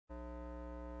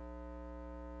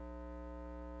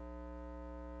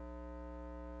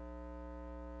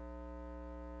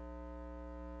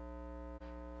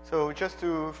So just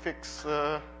to fix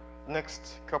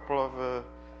next couple of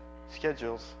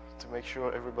schedules to make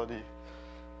sure everybody.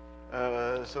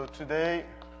 So today,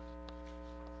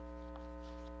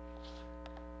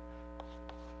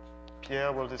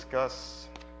 Pierre will discuss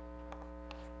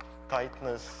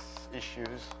tightness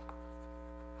issues.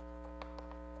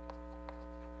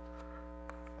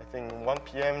 I think 1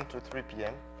 p.m. to 3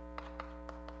 p.m. Is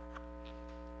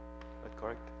that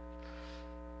correct?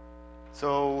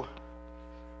 So,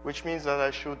 which means that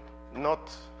I should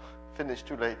not finish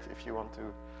too late if you want to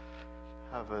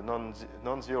have a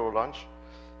non-zero lunch.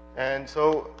 And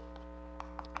so,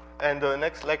 and the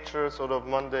next lecture, sort of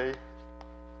Monday,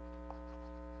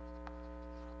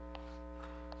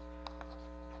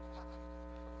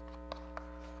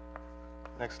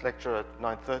 next lecture at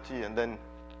 9:30, and then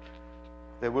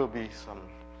there will be some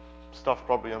stuff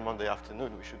probably on Monday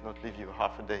afternoon. We should not leave you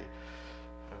half a day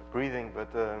breathing,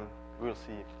 but we'll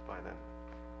see by then.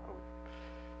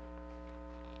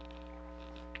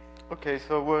 Okay,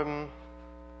 so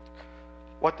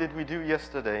what did we do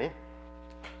yesterday?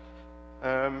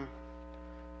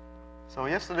 So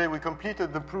yesterday we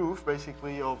completed the proof,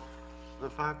 basically, of the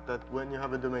fact that when you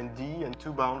have a domain D and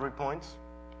two boundary points,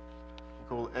 you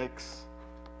call X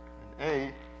and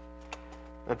A,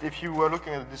 that if you were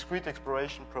looking at a discrete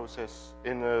exploration process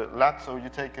in a lat, so you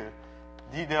take a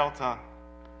D delta,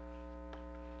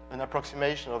 an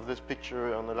approximation of this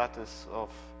picture on a lattice of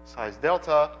size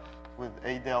delta with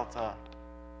A delta,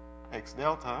 X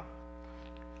delta,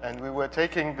 and we were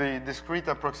taking the discrete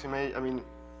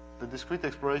the discrete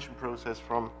exploration process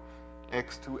from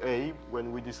X to A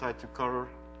when we decide to color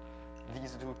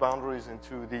these two boundaries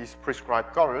into these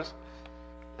prescribed colors.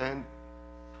 And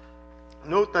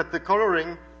note that the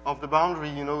coloring of the boundary,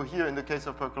 here in the case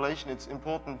of percolation, it's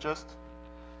important just,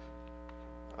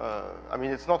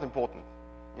 it's not important.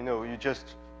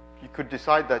 You could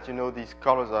decide that, these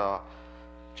colors are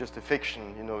just a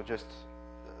fiction,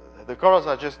 the colors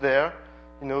are just there,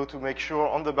 to make sure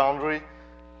on the boundary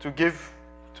to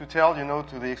tell,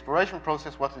 to the exploration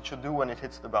process what it should do when it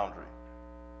hits the boundary.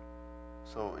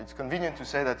 So it's convenient to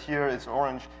say that here it's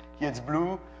orange, here it's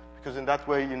blue, because in that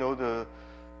way,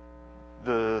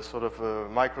 the sort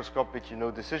of microscopic,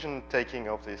 decision taking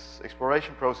of this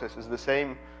exploration process is the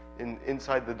same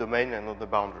inside the domain and on the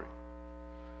boundary.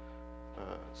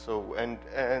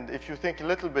 And if you think a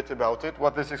little bit about it,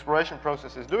 what this exploration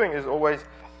process is doing is always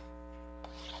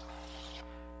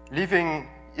leaving,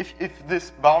 if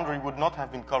this boundary would not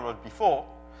have been colored before,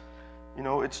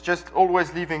 it's just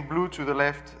always leaving blue to the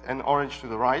left and orange to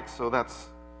the right, so that's,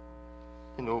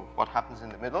 what happens in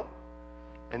the middle.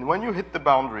 And when you hit the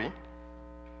boundary,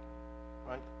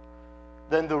 right,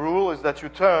 then the rule is that you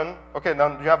turn, okay,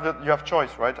 now you have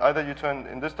choice, right? Either you turn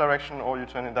in this direction or you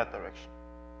turn in that direction.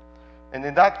 And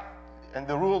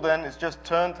the rule then is just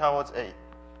turn towards A. Okay.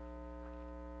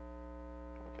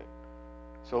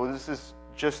 So this is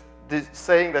just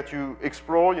saying that you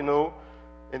explore, in the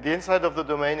inside of the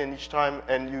domain, and each time,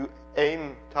 and you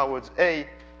aim towards A,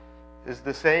 is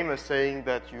the same as saying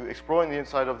that you explore in the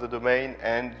inside of the domain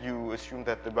and you assume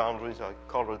that the boundaries are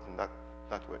colored in that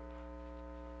way.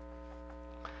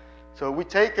 So we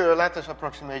take a lattice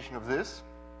approximation of this,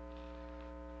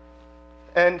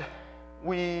 and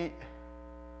we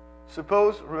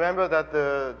remember that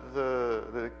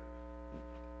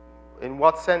in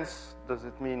what sense does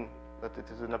it mean that it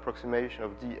is an approximation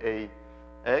of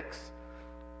dAx?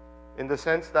 In the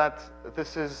sense that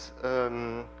this is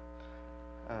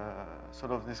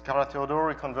sort of this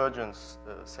Cardy-Theodori convergence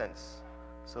sense.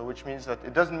 So which means that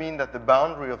it doesn't mean that the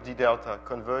boundary of D delta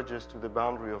converges to the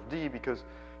boundary of D, because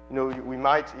we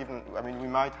might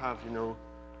have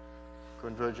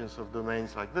convergence of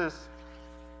domains like this,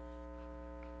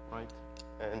 right?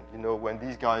 And when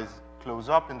these guys close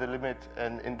up in the limit,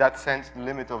 and in that sense, the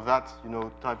limit of that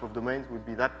type of domains would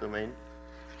be that domain.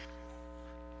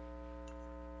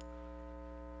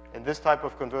 And this type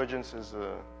of convergence is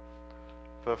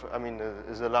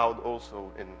is allowed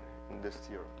also in this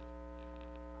theorem.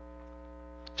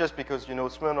 Just because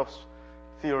Smirnov's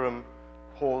theorem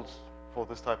holds for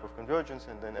this type of convergence,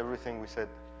 and then everything we said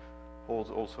holds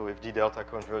also if D delta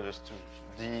converges to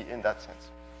D in that sense.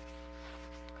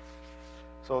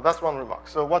 So that's one remark.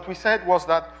 So what we said was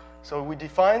that, so we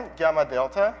define gamma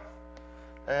delta,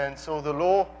 and so the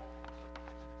law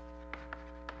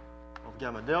of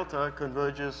gamma delta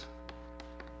converges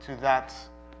to that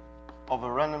of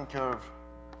a random curve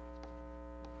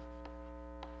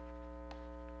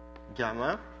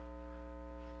gamma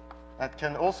that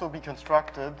can also be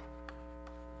constructed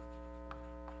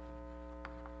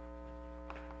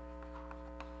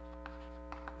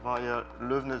via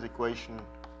Loewner's equation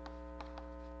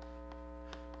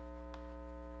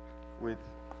with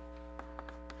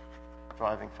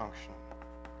driving function.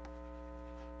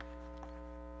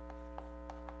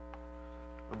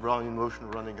 A Brownian motion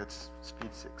running at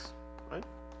speed 6, right?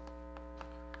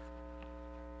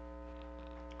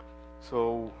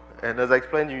 So, and as I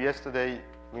explained to you yesterday,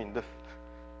 I mean,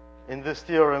 in this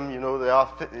theorem, you know,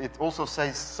 it also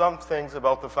says some things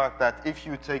about the fact that if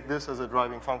you take this as a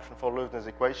driving function for Loewner's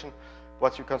equation,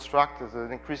 what you construct is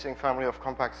an increasing family of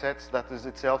compact sets that is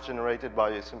itself generated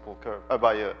by a simple curve,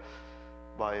 by a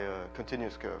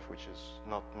continuous curve, which is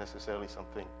not necessarily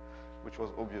something which was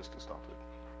obvious to start with.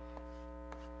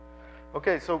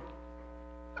 Okay, so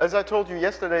as I told you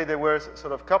yesterday, there were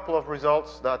sort of a couple of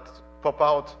results that pop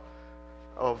out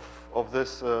of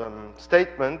this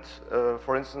statement.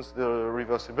 For instance, the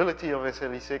reversibility of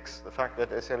SLE6, the fact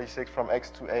that SLE6 from X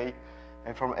to A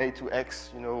and from A to X,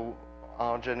 you know,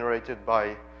 are generated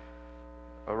by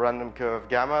a random curve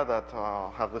gamma that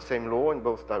have the same law in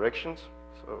both directions.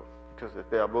 So, because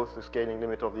they are both the scaling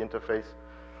limit of the interface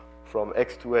from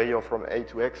X to A or from A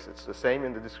to X, it's the same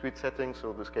in the discrete setting,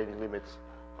 so the scaling limits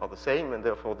are the same, and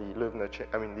therefore the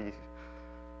the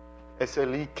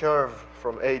SLE curve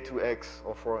from A to X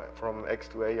or from X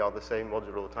to A are the same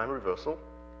modulo time reversal.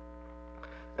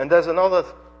 And there's another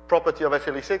property of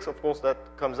SLE6, of course, that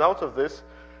comes out of this,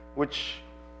 which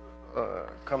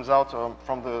comes out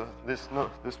from this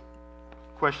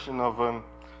question of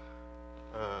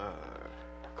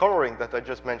coloring that I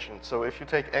just mentioned. So if you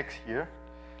take X here,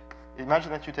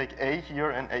 imagine that you take A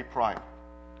here and A prime.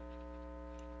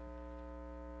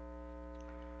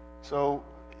 So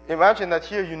imagine that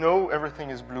here you know everything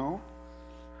is blue,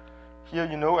 here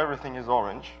you know everything is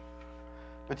orange,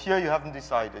 but here you haven't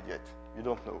decided yet. You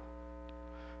don't know.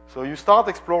 So you start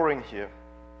exploring here,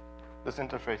 this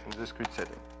interface in the discrete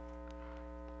setting.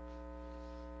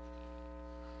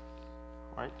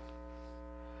 Right?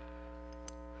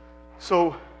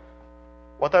 So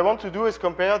what I want to do is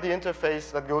compare the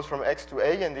interface that goes from X to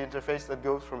A and the interface that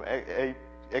goes from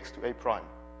X to A prime.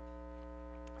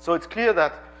 So it's clear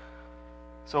that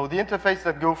so the interface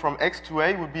that goes from X to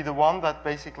A would be the one that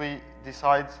basically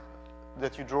decides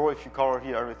that you draw if you color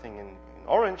here everything in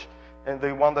orange, and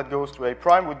the one that goes to A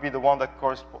prime would be the one that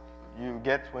you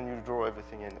get when you draw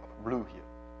everything in blue here.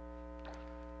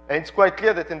 And it's quite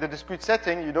clear that in the discrete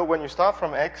setting, you know, when you start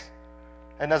from X,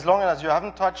 and as long as you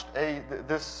haven't touched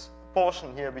this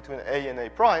portion here between A and A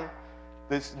prime,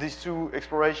 these two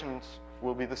explorations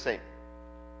will be the same.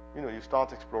 You know, you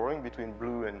start exploring between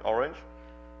blue and orange,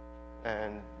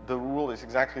 and the rule is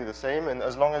exactly the same. And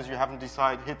as long as you haven't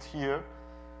hit here,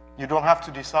 you don't have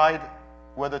to decide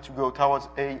whether to go towards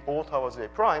A or towards A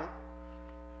prime.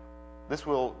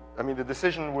 The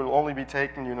decision will only be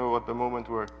taken, you know, at the moment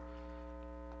where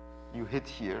you hit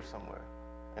here somewhere.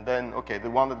 And then, okay, the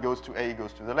one that goes to A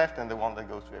goes to the left, and the one that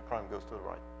goes to A prime goes to the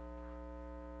right.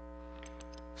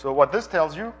 So what this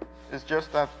tells you is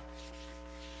just that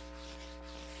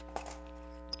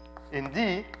in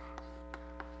D,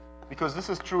 because this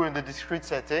is true in the discrete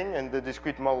setting, and the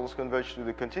discrete models converge to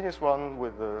the continuous one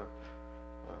with a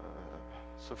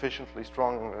sufficiently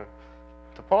strong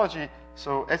topology.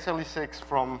 So SLE6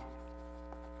 from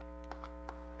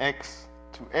X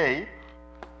to A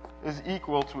is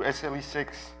equal to SLE6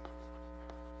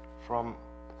 from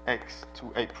X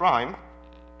to A prime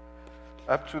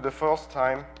up to the first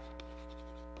time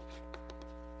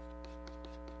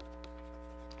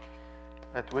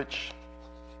at which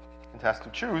it has to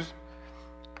choose,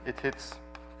 it hits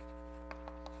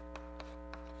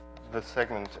the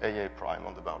segment AA prime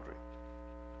on the boundary.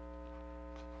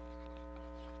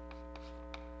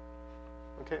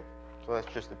 Okay, so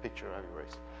that's just the picture I've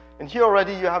erased. And here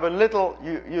already you have a little,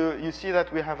 you see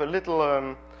that we have a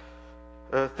little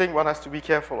thing one has to be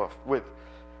careful with.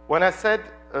 When I said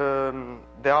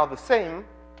they are the same,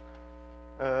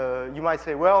 you might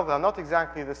say, well, they're not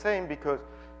exactly the same because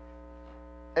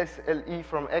SLE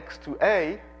from X to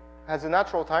A has a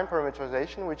natural time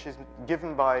parameterization, which is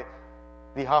given by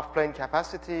the half-plane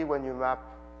capacity when you map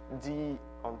D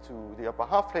onto the upper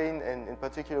half-plane, and in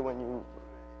particular when you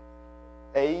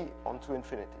A onto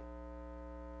infinity.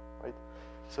 Right?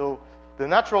 So the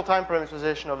natural time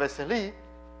parameterization of SLE,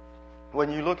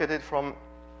 when you look at it from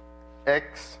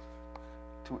X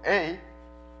to A,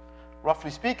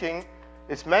 roughly speaking,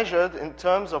 is measured in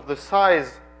terms of the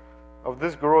size of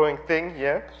this growing thing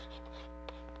here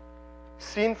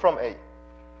seen from A.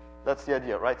 That's the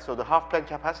idea, right? So the half-plane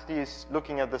capacity is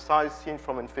looking at the size seen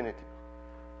from infinity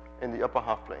in the upper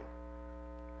half-plane.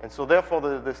 And so therefore,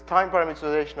 this time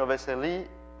parameterization of SLE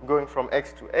going from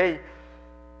X to A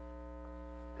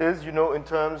is, you know, in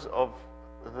terms of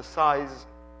the size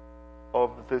of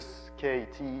this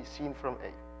KT seen from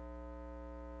A.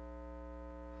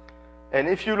 And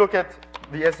if you look at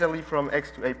the SLE from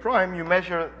x to a prime, you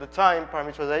measure the time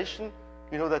parameterization,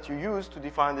 you know, that you use to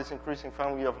define this increasing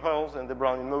family of Hurls and the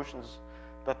Brownian motions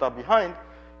that are behind.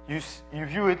 You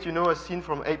view it, you know, as seen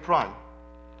from a prime.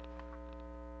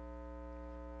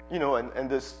 You know, and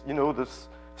this, you know, this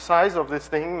size of this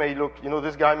thing may look, you know,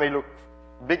 this guy may look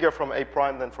bigger from a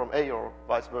prime than from a, or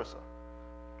vice versa.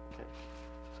 Okay.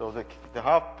 So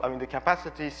the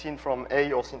capacity seen from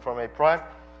a or seen from a prime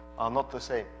are not the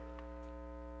same.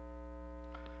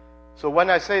 So when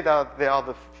I say that they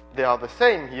are the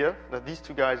same here, that these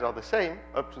two guys are the same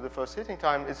up to the first hitting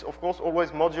time, it's of course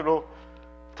always modulo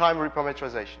time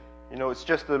reparameterization. You know, it's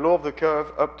just the law of the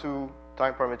curve up to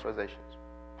time parameterizations,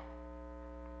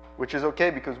 which is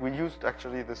okay because we used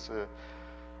actually this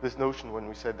notion when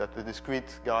we said that the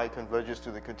discrete guy converges to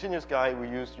the continuous guy. We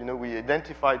used, you know, we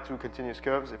identified two continuous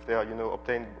curves if they are, you know,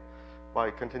 obtained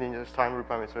by continuous time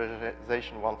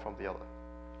reparameterization one from the other.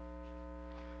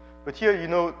 But here, you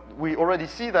know, we already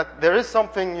see that there is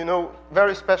something, you know,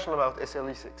 very special about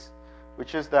SLE6,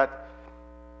 which is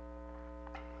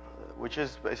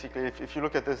basically, if you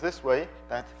look at this way,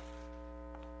 that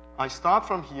I start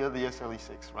from here, the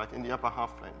SLE6, right, in the upper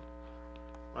half plane,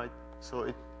 right?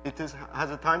 So it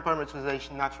has a time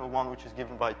parameterization natural one, which is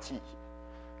given by t.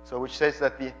 So which says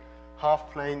that the half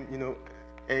plane, you know,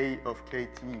 A of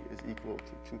kt is equal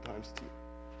to 2 times t.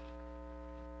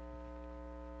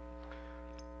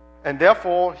 And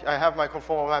therefore, I have my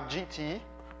conformal map gt,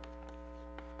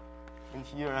 and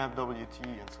here I have wt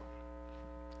and so on,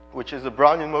 which is a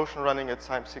Brownian motion running at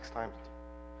time 6 times t.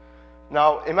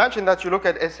 Now, imagine that you look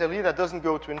at SLE that doesn't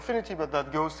go to infinity, but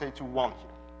that goes, say, to 1 here.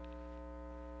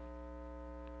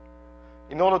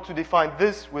 In order to define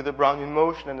this with a Brownian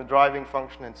motion and a driving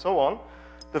function and so on,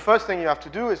 the first thing you have to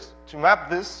do is to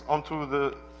map this onto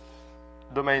the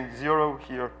domain 0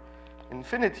 here,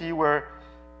 infinity, where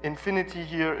infinity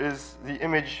here is the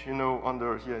image, you know,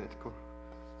 under here, it's called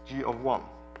g of 1.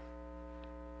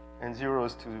 And 0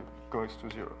 is goes to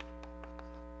 0.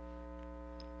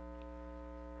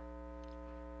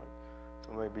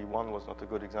 So maybe 1 was not a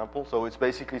good example. So it's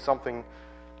basically something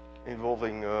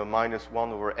involving minus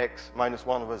 1 over x, minus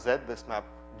 1 over z, this map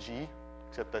g,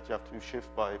 except that you have to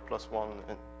shift by +1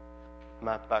 and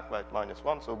map back by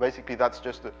 -1. So basically that's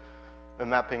just a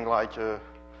mapping like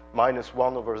minus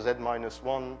 1 over z minus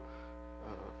 1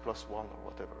 plus 1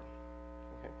 or whatever.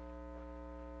 Okay.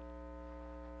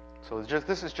 So it's just,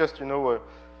 this is just, you know,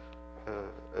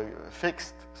 a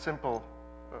fixed, simple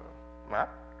map.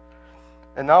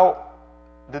 And now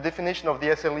the definition of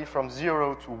the SLE from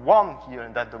 0 to 1 here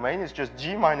in that domain is just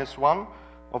g minus 1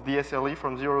 of the SLE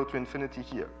from 0 to infinity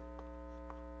here.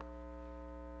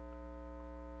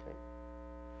 Okay.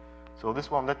 So this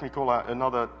one, let me call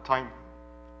another time,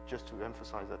 just to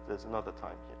emphasize that there's another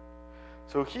time here.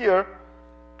 So here,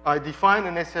 I define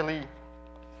an SLE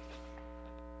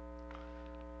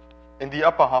in the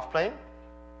upper half plane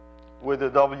with a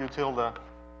w tilde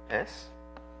s.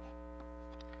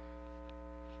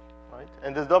 Right?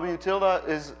 And this w tilde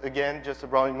is, again, just a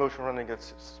Brownian motion running at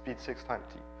speed 6 times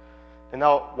t. And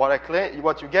now,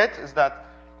 what you get is that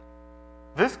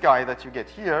this guy that you get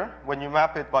here, when you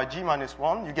map it by g minus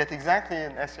 1, you get exactly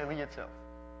an SLE itself.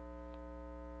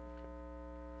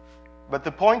 But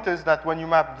the point is that when you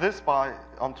map this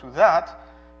onto that,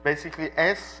 basically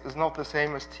s is not the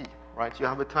same as t, right? You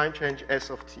have a time change s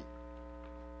of t.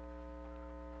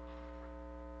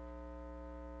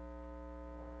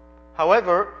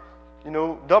 However, you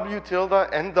know, w tilde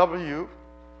and w,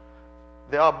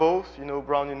 they are both, you know,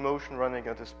 Brownian motion running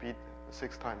at a speed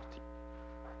 6 times t.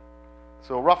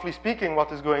 So roughly speaking,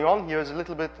 what is going on here is a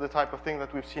little bit the type of thing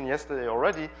that we've seen yesterday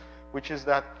already, which is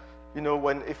that, you know,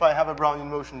 if I have a Brownian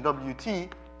motion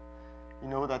wt, you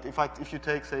know, that if you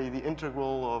take, say, the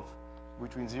integral of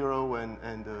between 0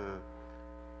 and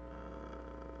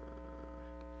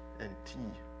t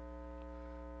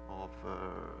of,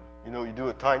 you know, you do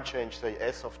a time change, say,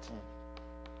 s of t,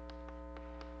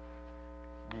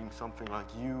 being something like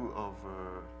u of,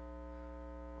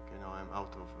 okay, now I'm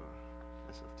out of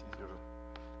s of t0,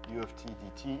 u of t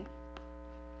dt,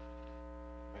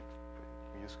 right,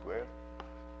 u squared.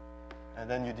 And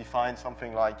then you define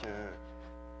something like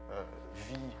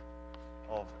v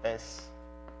of s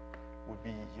would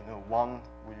be, you know, 1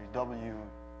 would be w,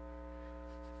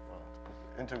 well,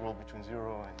 integral between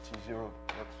 0 and t0.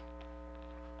 That's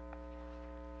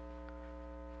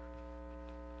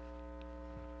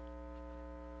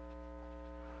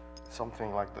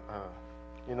something like the,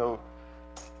 you know,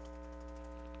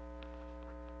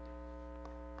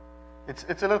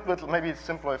 it's a little bit, maybe it's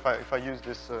simpler if I use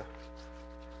this,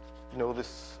 you know,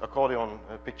 this accordion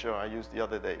picture I used the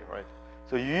other day, right?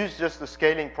 So you use just the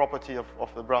scaling property of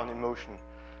the Brownian motion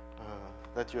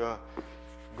that you are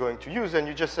going to use, and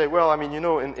you just say, well, I mean,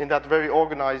 in that very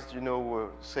organized,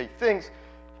 say things,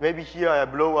 maybe here I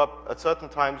blow up at certain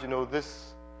times,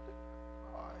 this,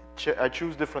 I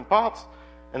choose different parts,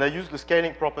 and I use the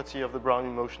scaling property of the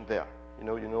Brownian motion there.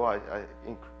 I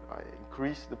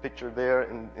increase the picture there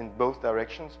in both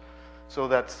directions, so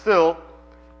that still,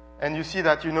 and you see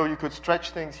that, you could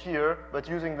stretch things here, but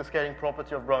using the scaling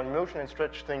property of Brownian motion and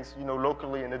stretch things,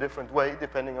 locally in a different way,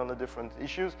 depending on the different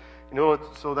issues,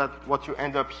 so that what you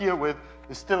end up here with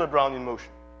is still a Brownian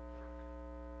motion,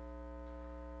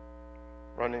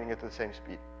 running at the same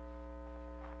speed.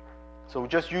 So we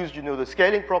just used, the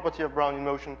scaling property of Brownian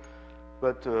motion,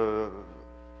 but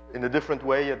in a different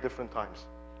way at different times.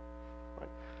 Right?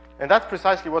 And that's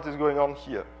precisely what is going on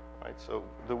here. Right? So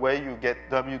the way you get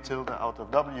W tilde out of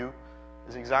W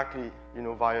is exactly,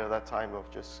 via that time of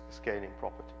just scaling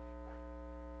property.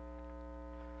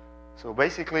 So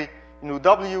basically,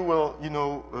 W will,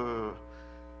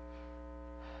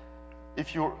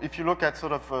 if you look at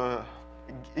sort of,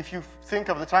 if you think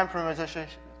of the time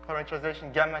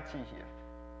parameterization gamma t here,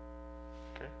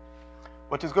 okay,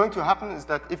 what is going to happen is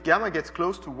that if gamma gets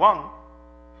close to 1,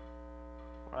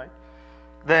 right,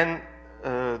 then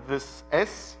this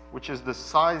S, which is the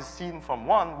size seen from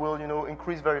 1, will,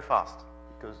 increase very fast.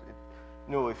 Because,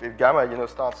 if gamma,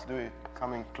 starts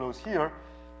coming close here,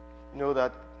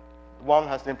 that 1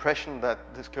 has the impression that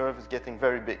this curve is getting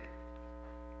very big.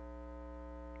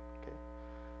 Okay.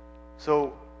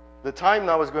 So the time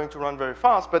now is going to run very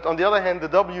fast, but on the other hand, the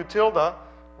W tilde,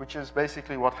 which is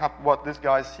basically what this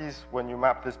guy sees when you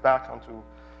map this back onto,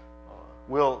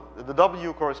 the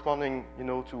W corresponding,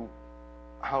 to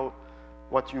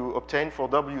what you obtain for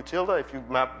W tilde, if you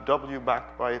map W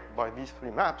back by these three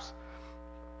maps,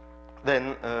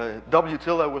 then W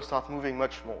tilde will start moving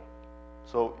much more.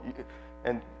 So,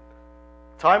 and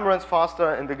time runs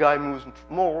faster and the guy moves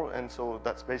more, and so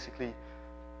that's basically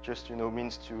just,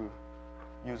 means to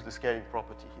use the scaling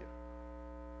property here.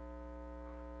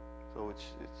 So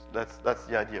that's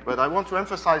the idea. But I want to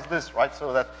emphasize this, right,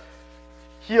 so that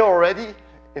here already,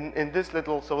 in this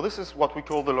little, so this is what we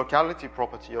call the locality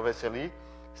property of SLE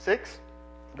 6,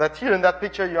 that here in that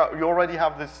picture you already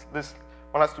have this,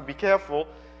 one has to be careful,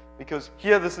 because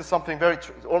here this is something very,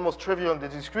 almost trivial in the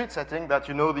discrete setting, that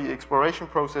the exploration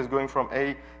process going from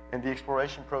A and the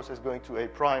exploration process going to A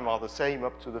prime are the same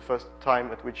up to the first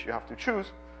time at which you have to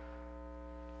choose.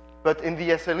 But in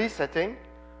the SLE setting,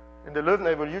 in the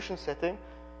Loewner evolution setting,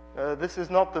 this is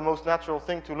not the most natural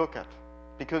thing to look at,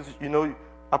 because,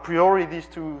 a priori, these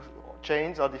two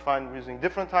chains are defined using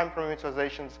different time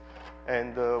parameterizations,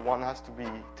 and one has to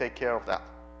take care of that.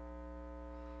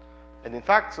 And in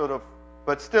fact,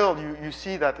 but still, you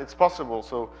see that it's possible.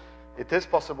 So it is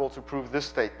possible to prove this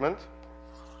statement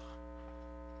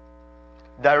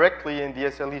directly in the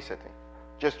SLE setting,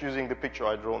 just using the picture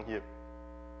I've drawn here.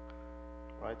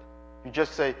 Right? You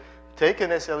just say, take an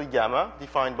SLE gamma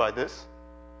defined by this,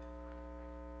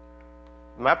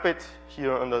 map it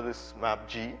here under this map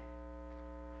G.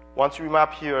 Once you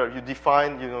map here, you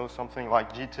define, something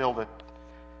like G tilde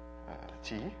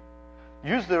T.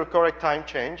 Use the correct time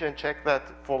change and check that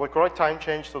for the correct time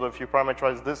change, so that if you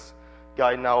parameterize this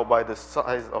guy now by the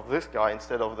size of this guy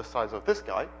instead of the size of this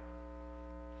guy,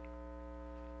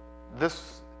 the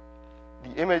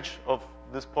image of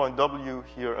this point W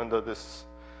here under these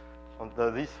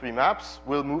three maps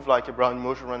will move like a Brownian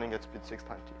motion running at speed 6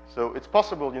 times t. So it's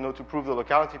possible, to prove the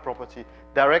locality property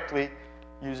directly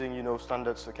using,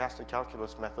 standard stochastic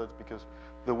calculus methods, because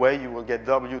the way you will get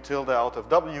W tilde out of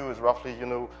W is roughly,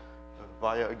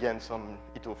 via, again, some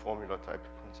Ito formula type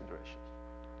considerations.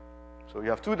 So you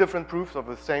have two different proofs of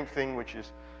the same thing, which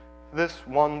is this,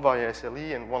 one via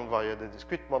SLE and one via the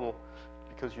discrete model,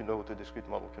 because the discrete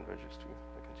model converges to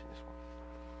the continuous one.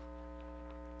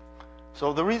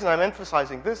 So the reason I'm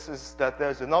emphasizing this is that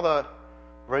there's another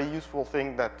very useful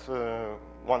thing that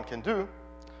one can do,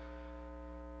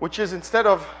 which is, instead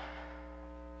of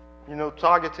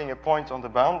targeting a point on the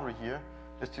boundary here,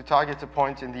 is to target a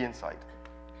point in the inside.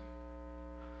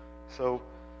 So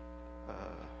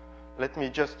let me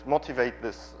just motivate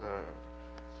this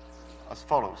as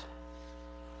follows.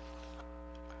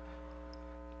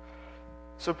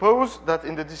 Suppose that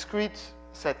in the discrete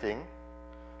setting,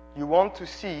 you want to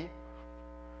see,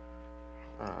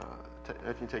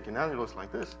 let me take an annulus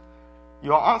like this,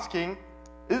 you are asking,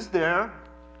 is there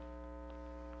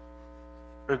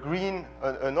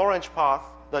an orange path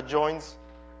that joins,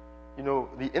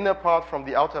 the inner part from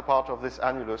the outer part of this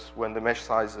annulus when the mesh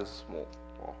size is small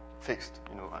or fixed,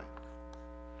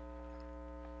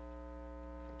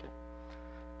 Okay.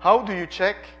 how do you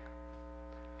check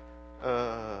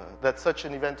that such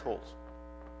an event holds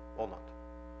or not?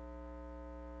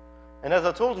 And as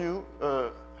I told you,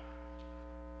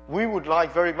 we would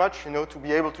like very much, to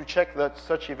be able to check that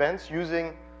such events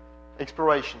using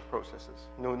exploration processes.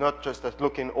 Not just as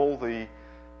look in all the,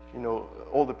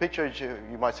 all the pictures.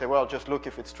 You might say, well, just look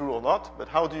if it's true or not. But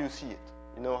how do you see it?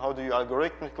 How do you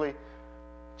algorithmically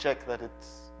check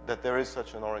that there is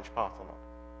such an orange path or not?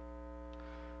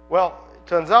 Well, it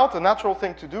turns out a natural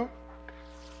thing to do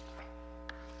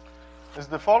is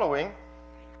the following.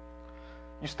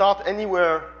 You start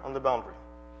anywhere on the boundary.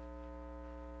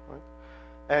 Right?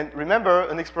 And remember,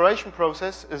 an exploration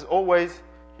process is always,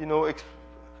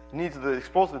 needs to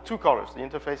expose the two colors, the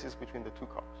interfaces between the two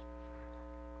colors.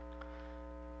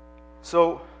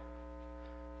 So,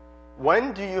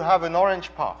 when do you have an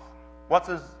orange path?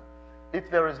 If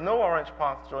there is no orange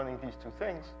path joining these two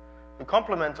things, the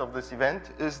complement of this event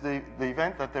is the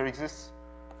event that there exists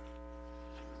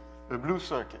a blue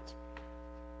circuit.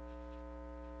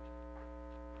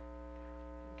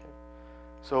 Okay.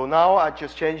 So now I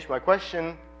just changed my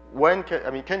question.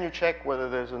 Can you check whether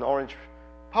there's an orange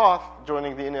path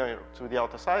joining the inner to the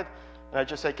outer side? And I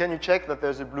just say, can you check that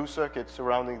there's a blue circuit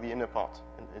surrounding the inner part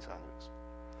in its annulus?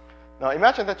 Now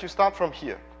imagine that you start from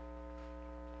here.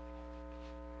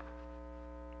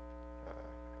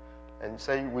 And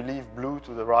say we leave blue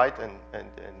to the right and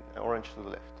orange to the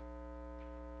left.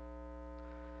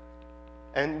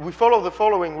 And we follow the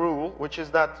following rule, which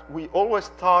is that we always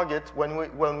target, when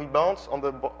we bounce on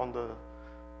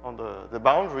the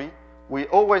boundary, we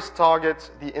always target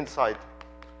the inside.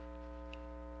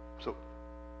 So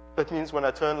that means when I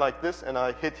turn like this and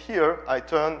I hit here, I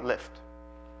turn left.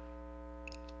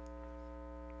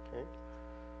 Okay.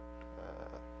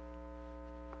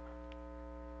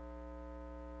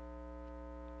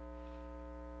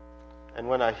 And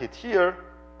when I hit here,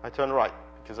 I turn right,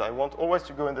 because I want always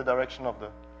to go in the direction of the...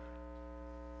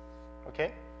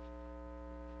 Okay?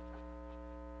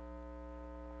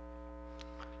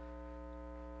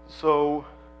 So,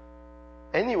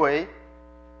 anyway,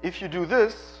 if you do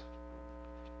this,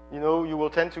 you will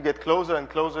tend to get closer and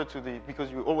closer to the...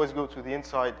 Because you always go to the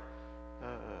inside,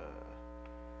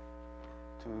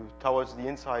 towards the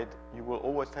inside, you will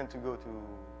always tend to go to...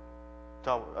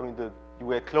 you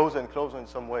get closer and closer in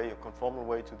some way, a conformal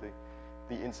way to the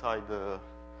inside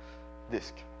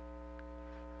disk.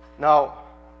 Now,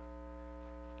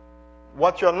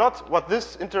 what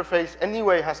this interface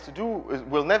anyway has to do,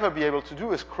 will never be able to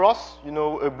do, is cross,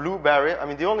 a blue barrier.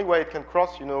 The only way it can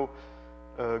cross,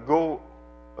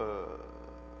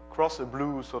 cross a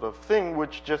blue sort of thing,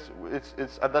 which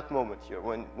it's at that moment here,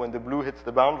 when the blue hits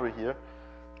the boundary here,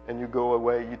 and you go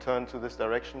away, you turn to this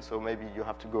direction, so maybe you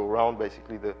have to go around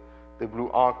basically the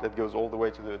blue arc that goes all the way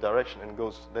to the direction and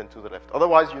goes then to the left.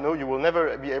 Otherwise, you will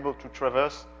never be able to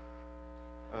traverse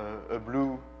a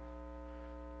blue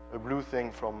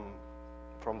thing from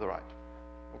the right.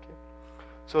 Okay.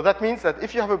 So that means that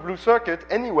if you have a blue circuit,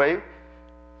 anyway,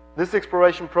 this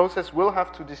exploration process will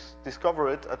have to discover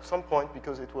it at some point,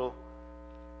 because it will,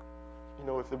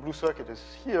 if the blue circuit is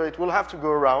here, it will have to go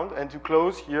around, and to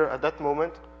close here at that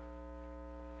moment,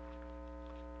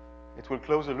 it will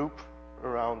close a loop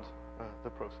around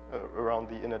around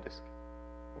the inner disk.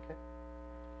 Okay.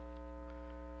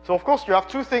 So of course you have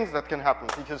two things that can happen,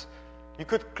 because you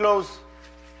could close,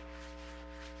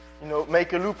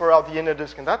 make a loop around the inner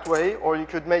disk in that way, or you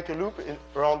could make a loop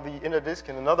around the inner disk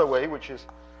in another way, which is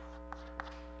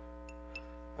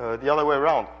the other way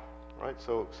around, right?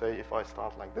 So say if I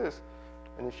start like this,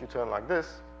 and if you turn like this,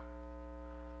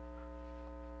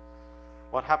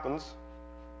 what happens?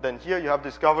 Then here you have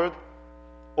discovered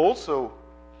also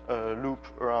a loop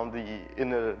around the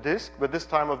inner disk, but this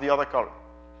time of the other color,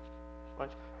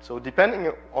 right? So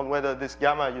depending on whether this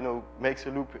gamma, makes a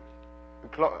loop,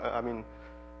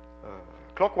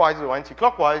 clockwise or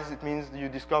anti-clockwise, it means you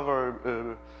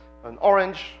discover an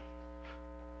orange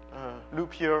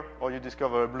loop here, or you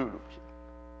discover a blue loop here.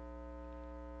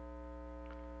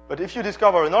 But if you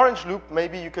discover an orange loop,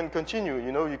 maybe you can continue,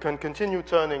 you can continue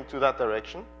turning to that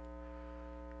direction,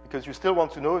 because you still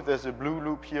want to know if there's a blue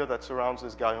loop here that surrounds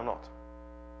this guy or not.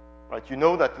 Right? You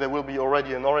know that there will be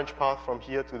already an orange path from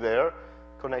here to there,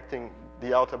 connecting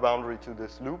the outer boundary to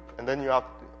this loop, and then you have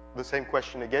the same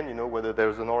question again, whether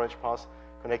there's an orange path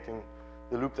connecting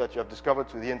the loop that you have discovered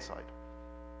to the inside.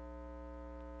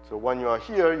 So when you are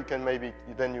here, you can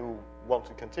then you want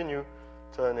to continue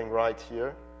turning right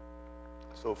here,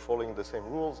 so following the same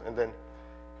rules, and then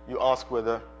you ask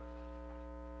whether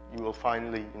you will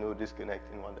finally,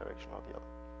 disconnect in one direction or the other.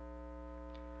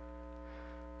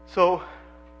 So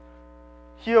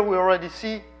here we already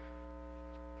see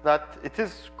that it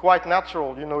is quite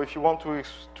natural, you know, if you want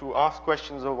to ask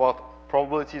questions about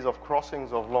probabilities of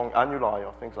crossings of long annuli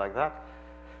or things like that,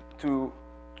 to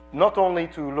not only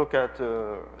to look at,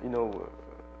 you know,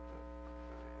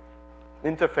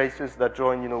 interfaces that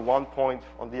join, you know, one point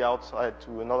on the outside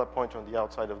to another point on the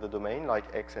outside of the domain, like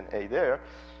X and A there,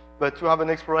 but to have an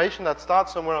exploration that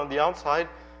starts somewhere on the outside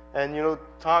and, you know,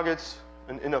 targets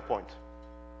an inner point.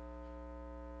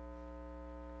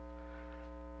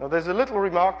 Now, there's a little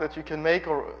remark that you can make,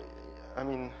 or, I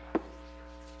mean,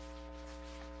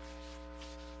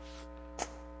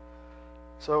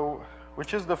 so,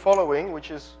 which is the following, which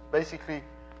is basically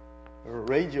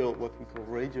radial, what we call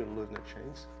radial Loewner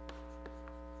chains.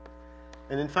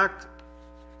 And in fact,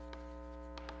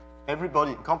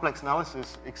 everybody, complex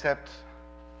analysis, except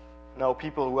now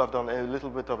people who have done a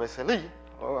little bit of SLE,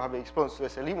 or have been exposed to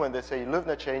SLE, when they say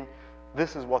Loewner chain,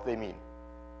 this is what they mean.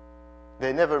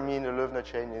 They never mean a Loewner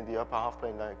chain in the upper half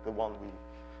plane like the one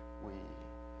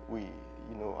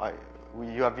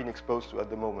you have been exposed to at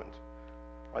the moment.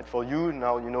 Right? For you,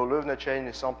 now you know Loewner chain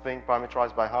is something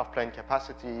parameterized by half plane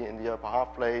capacity in the upper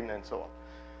half plane and so on.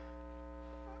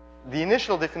 The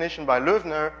initial definition by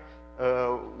Loewner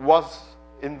was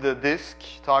in the disk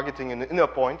targeting an inner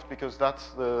point, because that's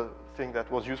the thing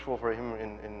that was useful for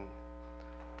him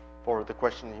for the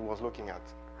question he was looking at.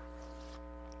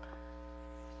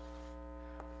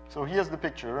 So here's the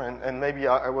picture, and maybe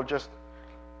I will just...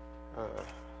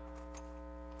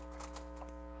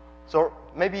 so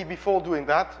maybe before doing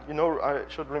that, you know, I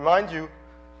should remind you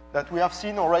that we have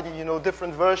seen already, you know,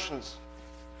 different versions,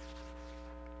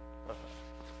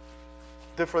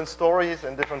 different stories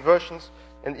and different versions,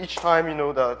 and each time, you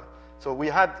know, that, so we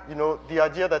had, you know, the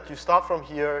idea that you start from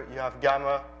here, you have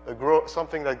gamma,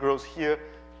 something that grows here,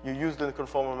 you use the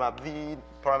conformal map V,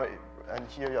 and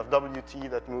here you have WT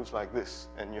that moves like this,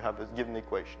 and you have a given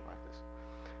equation like this.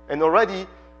 And already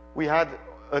we had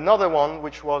another one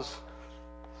which was,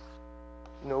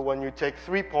 you know, when you take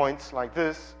 3 points like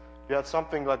this, you had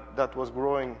something that was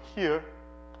growing here.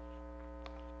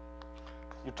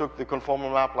 You took the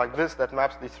conformal map like this that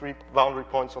maps the 3 boundary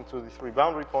points onto the 3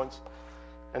 boundary points,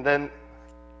 and then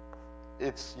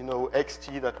it's, you know,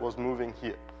 XT that was moving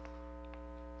here.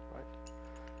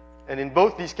 And in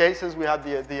both these cases, we had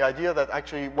the idea that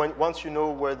actually, once you know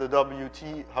where the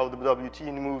WT, how the WT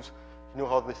moves, you know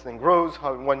how this thing grows.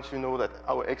 Once you know that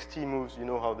our XT moves, you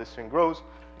know how this thing grows,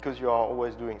 because you are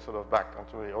always doing sort of back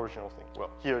onto the original thing.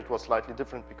 Well, here it was slightly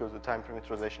different because the time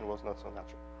parameterization was not so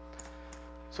natural.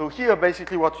 So here,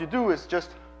 basically, what you do is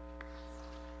just,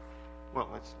 well,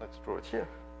 let's draw it here.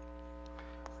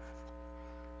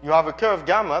 You have a curve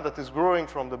gamma that is growing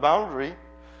from the boundary,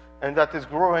 and that is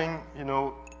growing, you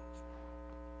know,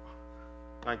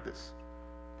 like this.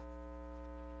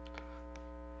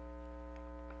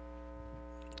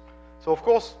 So, of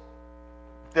course,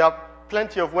 there are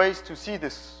plenty of ways to see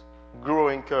this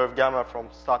growing curve gamma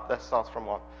that starts from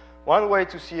 1. One way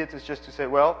to see it is just to say,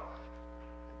 well,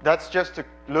 that's just a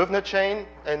Loewner chain,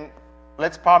 and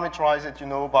let's parameterize it, you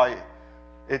know, by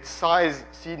its size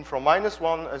seen from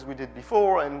 -1, as we did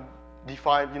before, and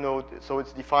define, you know, so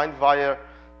it's defined via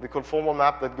the conformal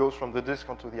map that goes from the disk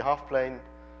onto the half plane,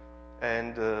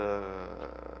 and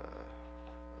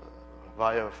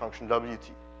via a function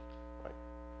WT. Right?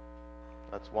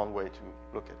 That's one way to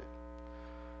look at it.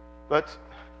 But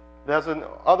there's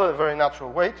another very natural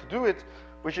way to do it,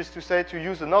 which is to say to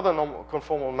use another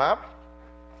conformal map.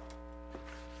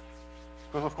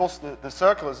 Because, of course, the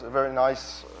circle is a very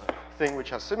nice thing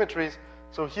which has symmetries.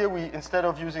 So here we, instead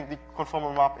of using the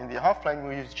conformal map in the half plane,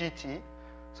 we use GT.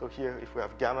 So here, if we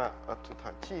have gamma up to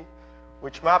time t,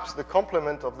 which maps the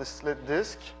complement of the slit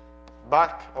disk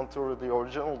back onto the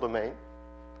original domain,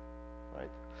 right?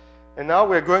 And now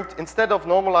we're going to, instead of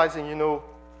normalizing, you know,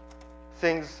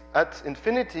 things at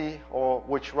infinity, or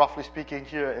which, roughly speaking,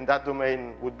 here in that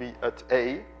domain would be at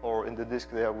A, or in the disk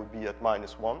there would be at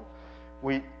 -1,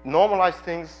 we normalize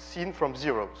things seen from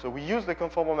 0. So we use the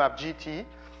conformal map GT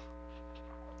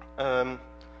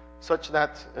such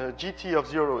that GT of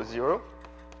 0 is 0.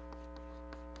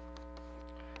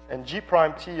 And G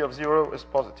prime T of 0 is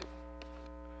positive.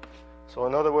 So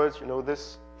in other words, you know,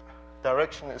 this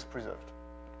direction is preserved.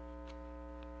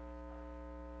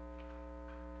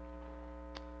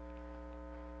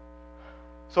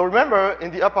 So remember,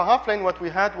 in the upper half plane, what we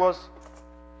had was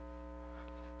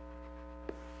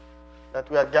that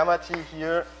we had gamma T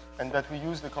here, and that we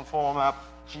used the conformal map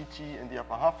GT in the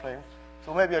upper half plane.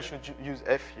 So maybe I should use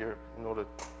F here in order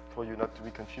for you not to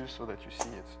be confused, so that you see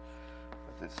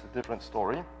it's a different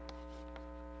story.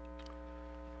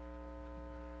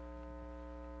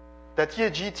 that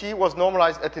here gt was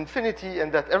normalized at infinity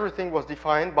and that everything was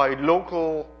defined by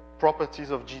local properties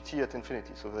of gt at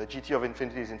infinity. So the gt of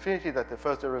infinity is infinity, that the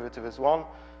first derivative is 1,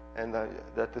 and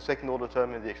that the second order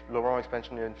term in the Laurent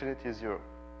expansion near infinity is 0.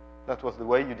 That was the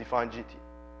way you defined gt.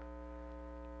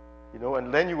 You know,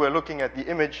 and then you were looking at the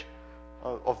image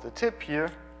of the tip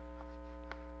here,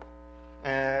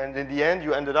 and in the end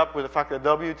you ended up with the fact that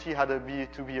wt had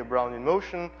to be a Brownian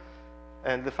motion,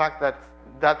 and the fact that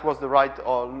that was the right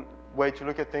way to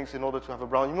look at things in order to have a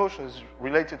Brownian motion is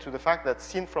related to the fact that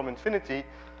seen from infinity,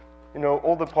 you know,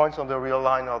 all the points on the real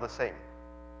line are the same.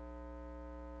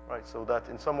 Right, so that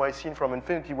in some way seen from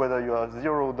infinity, whether you are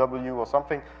 0, w, or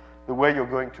something, the way you're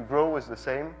going to grow is the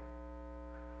same,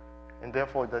 and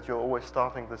therefore that you're always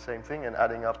starting the same thing and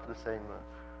adding up the same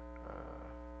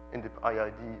in the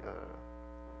IID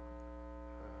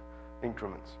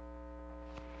increments.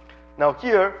 Now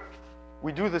here,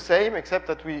 we do the same, except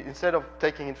that we, instead of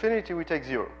taking infinity, we take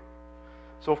 0.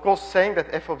 So of course, saying that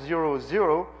f of 0 is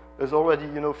 0 is already,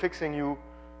 you know, fixing you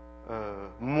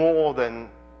more than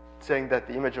saying that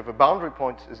the image of a boundary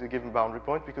point is a given boundary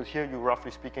point, because here you, roughly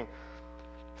speaking,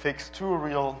 fix two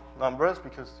real numbers,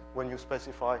 because when you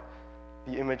specify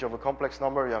the image of a complex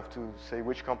number, you have to say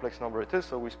which complex number it is,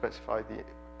 so we specify the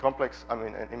complex, I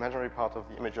mean, an imaginary part of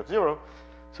the image of 0.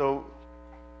 So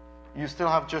you still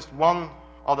have just one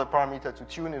other parameter to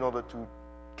tune in order to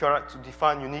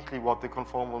define uniquely what the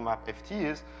conformal map ft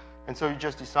is, and so you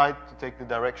just decide to take the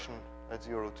direction at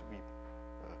 0 to be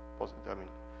positive. I mean,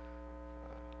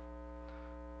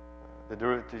 the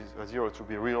derivative at 0 to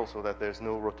be real, so that there's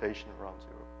no rotation around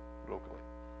 0 locally.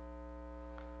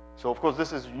 So of course,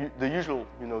 this is the usual,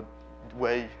 you know,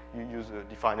 way you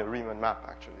define a Riemann map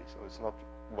actually. So it's not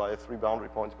via 3 boundary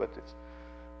points, but it's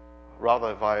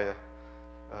rather via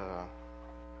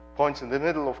points in the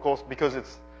middle, of course, because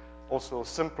it's also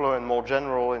simpler and more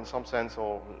general in some sense,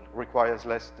 or requires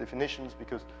less definitions,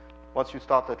 because once you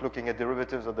start at looking at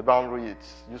derivatives at the boundary,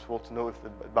 it's useful to know if the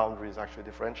boundary is actually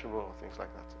differentiable or things like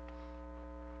that.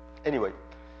 Anyway,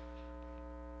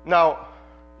 now,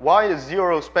 why is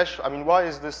 0 special? I mean, why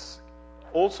is this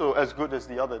also as good as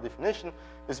the other definition?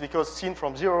 Is because seen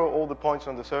from 0, all the points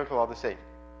on the circle are the same,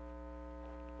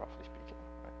 roughly speaking.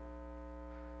 Right?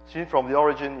 Seen from the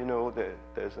origin, you know,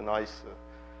 there's a nice.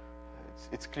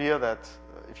 It's clear that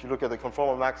if you look at the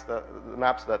conformal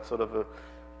maps that sort of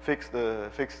fix the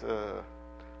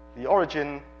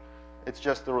origin, it's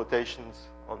just the rotations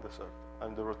on the circle,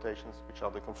 and the rotations which are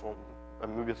the conformal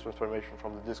Möbius transformation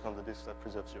from the disk on the disk that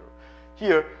preserves 0.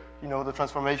 Here, you know, the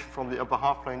transformation from the upper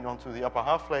half plane onto the upper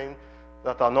half plane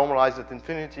that are normalized at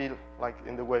infinity, like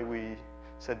in the way we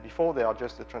said before, they are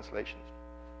just the translations.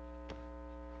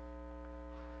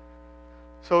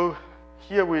 So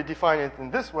here we define it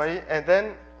in this way, and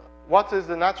then what is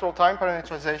the natural time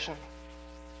parametrization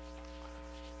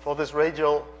for this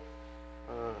radial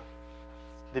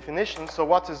definition? So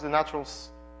what is the natural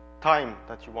time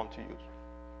that you want to use?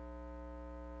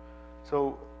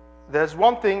 So there's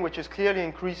one thing which is clearly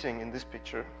increasing in this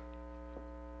picture,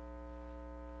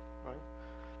 right?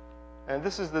 And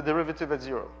this is the derivative at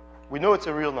 0. We know it's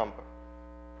a real number.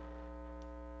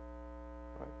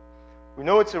 Right? We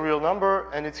know it's a real number,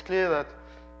 and it's clear that,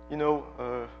 you know,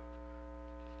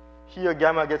 here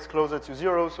gamma gets closer to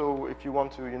 0, so if you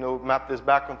want to, you know, map this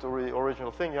back onto the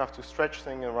original thing, you have to stretch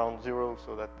thing around 0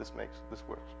 so that this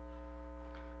works.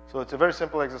 So it's a very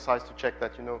simple exercise to check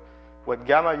that, you know, when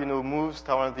gamma, you know, moves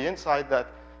toward the inside, that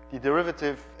the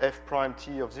derivative f prime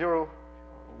t of 0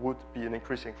 would be an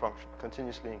increasing function,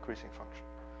 continuously increasing function.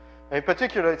 And in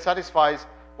particular, it satisfies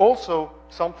also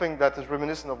something that is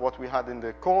reminiscent of what we had in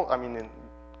the in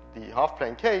the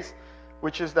half-plane case,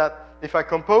 which is that if I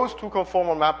compose two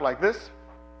conformal map like this,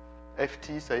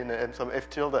 ft, say, and some f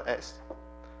tilde s,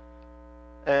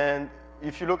 and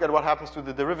if you look at what happens to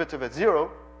the derivative at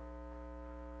 0,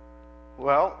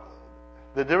 well,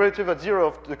 the derivative at 0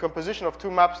 of the composition of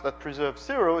two maps that preserve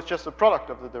 0 is just a product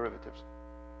of the derivatives.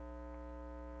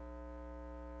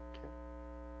 Okay.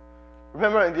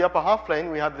 Remember, in the upper half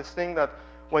plane, we had this thing that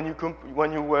when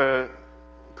you were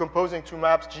composing two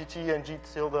maps, gt and g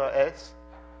tilde s,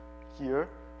 here,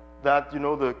 that, you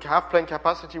know, the half plane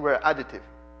capacity were additive,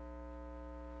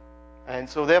 and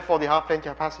so therefore the half plane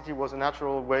capacity was a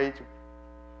natural way to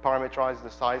parameterize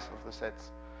the size of the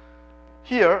sets.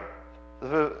 Here,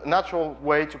 the natural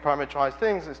way to parameterize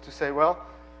things is to say, well,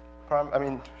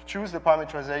 choose the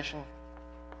parameterization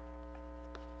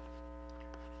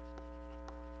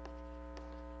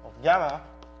of gamma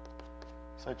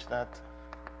such that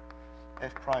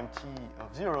f prime t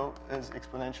of 0 is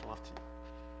exponential of t.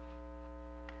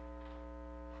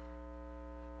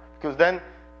 Because then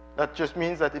That just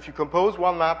means that if you compose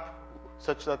one map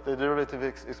such that the derivative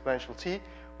is exponential t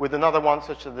with another one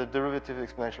such that the derivative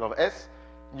is exponential of s,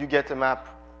 you get a map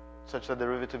such that the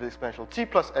derivative is exponential t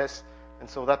plus s, and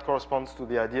so that corresponds to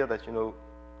the idea that, you know,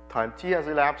 time t has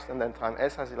elapsed, and then time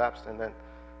s has elapsed, and then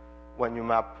when you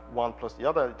map one plus the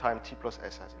other, time t plus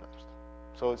s has elapsed.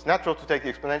 So it's natural to take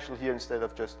the exponential here instead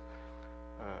of just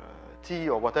t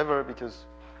or whatever, because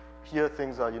here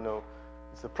things are, you know,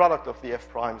 it's the product of the f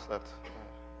primes that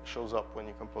shows up when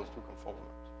you compose two conformal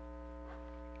maps.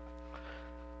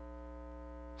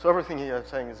 So everything here I'm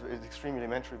saying is extremely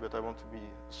elementary, but I want to be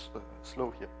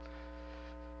slow here.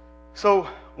 So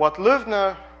what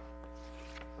Loewner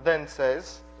then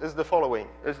says is the following,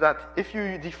 is that if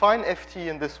you define ft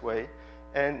in this way,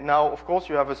 and now, of course,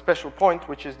 you have a special point,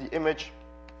 which is the image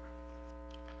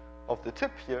of the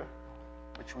tip here,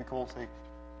 which we call, say,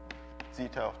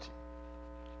 zeta of t.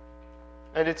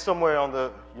 And it's somewhere on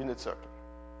the unit circle.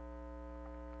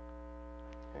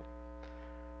 Okay.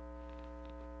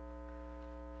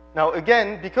 Now,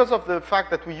 again, because of the fact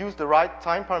that we use the right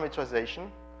time parameterization,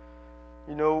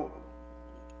 you know,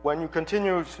 when you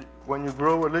continue, when you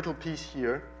grow a little piece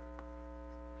here,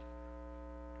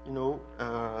 you know,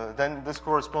 then this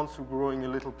corresponds to growing a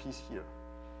little piece here,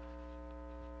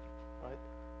 right?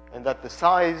 And that the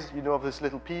size, you know, of this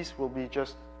little piece will be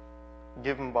just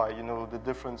given by, you know, the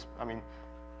difference. I mean,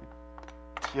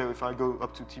 here if I go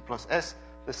up to t plus s,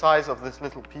 the size of this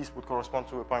little piece would correspond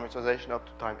to a parameterization up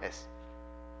to time s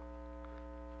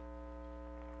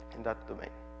in that domain.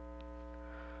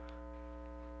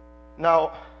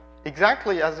 Now,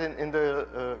 exactly as in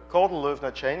the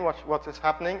Caudal-Loewner chain, what is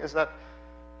happening is that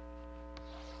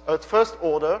at first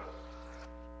order,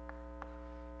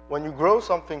 when you grow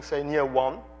something, say, near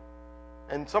 1,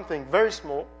 and something very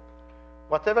small,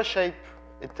 whatever shape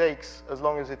it takes, as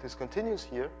long as it is continuous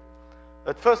here,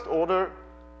 at first order,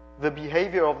 the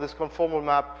behavior of this conformal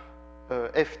map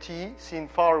ft seen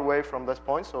far away from this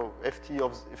point, so ft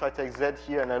of, if I take z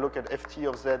here and I look at ft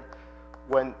of z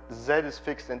when z is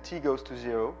fixed and t goes to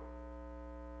 0,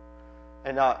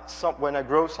 and when I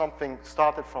grow something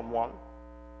started from 1,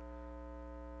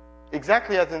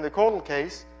 exactly as in the Caudal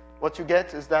case, what you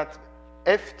get is that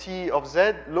ft of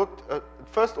z looked, at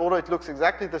first order, it looks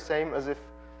exactly the same as if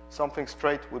something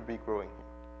straight would be growing here.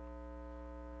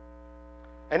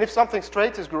 And if something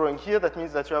straight is growing here, that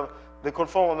means that you have the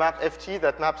conformal map ft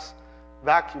that maps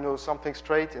back, you know, something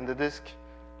straight in the disk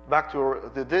back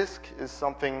to the disk is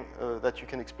something that you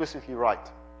can explicitly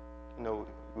write, you know,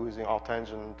 using R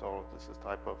tangent, or this is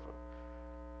type of.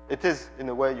 It is, in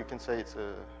a way, you can say it's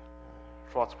a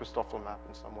Schwarz-Christoffel map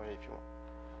in some way, if you want.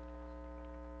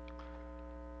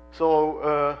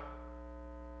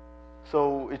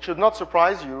 So it should not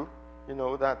surprise you, you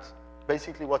know, that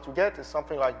basically what you get is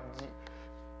something like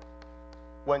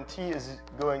when t is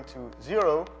going to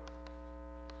 0,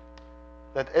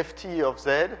 that ft of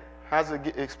z has an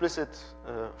explicit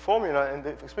formula, and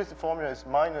the explicit formula is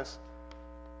minus,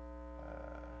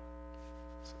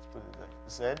 let's put it like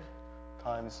z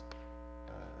times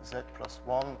z plus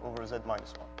 1 over z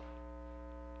minus 1.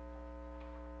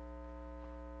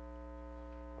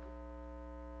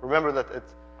 Remember that at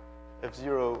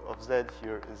f0 of z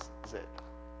here is z.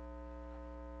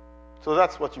 So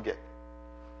that's what you get.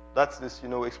 That's this, you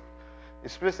know,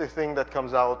 explicit thing that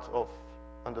comes out of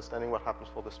understanding what happens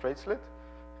for the straight slit.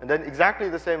 And then exactly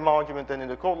the same argument then in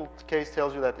the Caudal case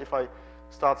tells you that if I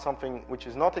start something which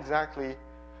is not exactly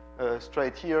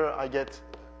straight here, I get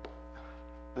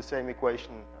the same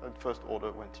equation at first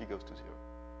order when t goes to 0.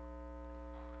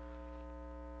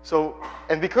 So,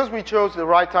 and because we chose the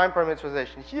right time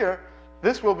parameterization here,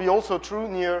 this will be also true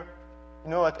near, you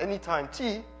know, at any time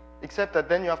t, except that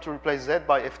then you have to replace z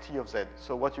by ft of z.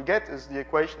 So what you get is the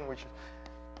equation which is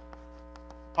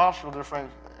partial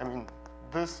differential. I mean,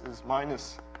 this is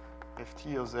minus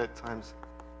ft of z times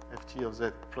ft of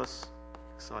z plus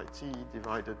xi t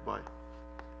divided by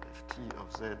ft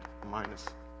of z minus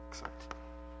xi t.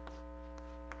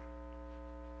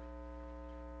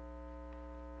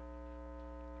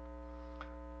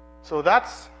 So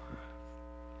that's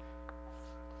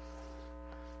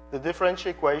the differential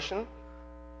equation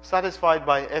satisfied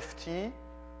by ft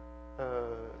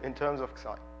in terms of xi.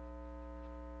 Okay.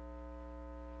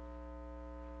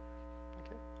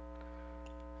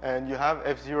 And you have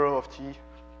f0 of t.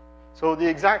 So the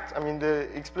exact, I mean, the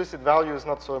explicit value is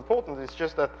not so important. It's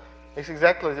just that it's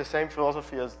exactly the same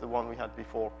philosophy as the one we had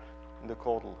before in the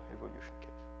Caudal evolution case.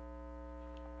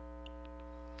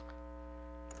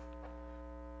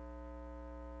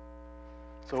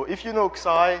 So if you know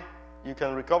xi, you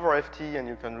can recover ft and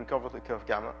you can recover the curve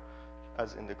gamma,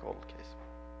 as in the Caudal case.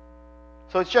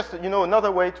 So it's just, you know, another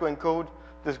way to encode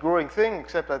this growing thing,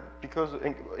 except that because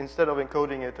instead of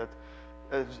encoding it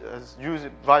as use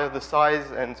it via the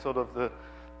size and sort of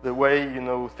the way, you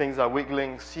know, things are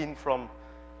wiggling seen from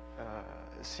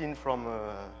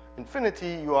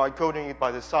infinity, you are encoding it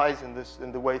by the size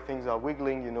in the way things are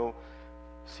wiggling, you know,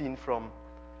 seen from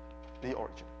the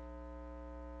origin.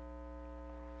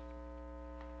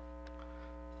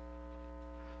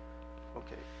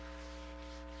 Okay.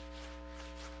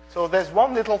 So there's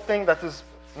one little thing that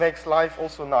makes life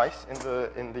also nice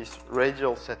in these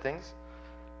radial settings,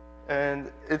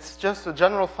 and it's just a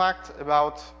general fact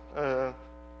about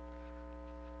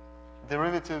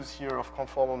derivatives here of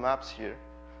conformal maps here.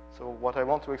 So what I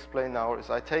want to explain now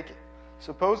is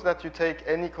suppose that you take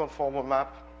any conformal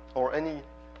map or any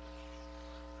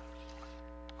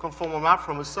conformal map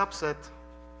from a subset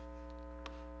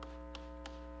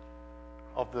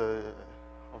of the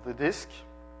disk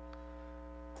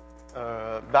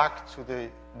back to the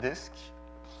disk.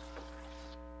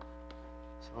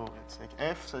 So let's take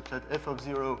f such that f of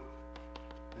 0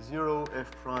 is 0,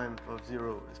 f prime of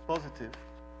 0 is positive.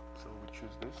 So we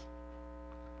choose this.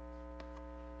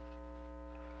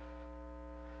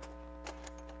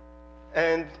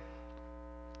 And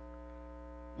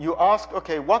you ask,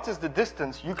 okay, what is the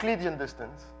distance, Euclidean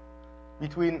distance,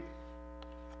 between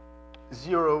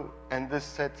 0 and this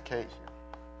set k here?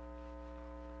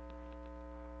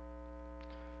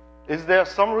 Is there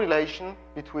some relation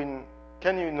between,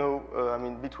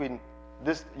 between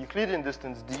this Euclidean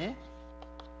distance d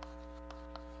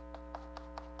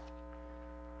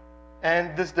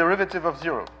and this derivative of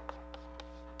 0?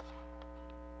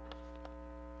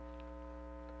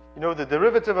 You know, the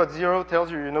derivative at 0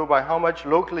 tells you, you know, by how much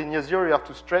locally near 0 you have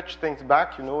to stretch things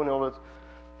back, you know, in order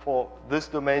for this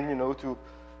domain, you know, to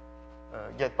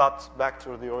get back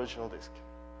to the original disk.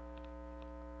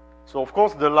 So, of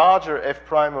course, the larger f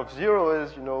prime of 0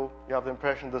 is, you know, you have the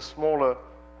impression the smaller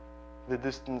the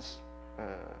distance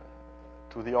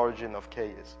to the origin of k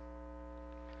is.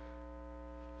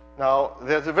 Now,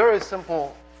 there's a very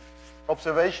simple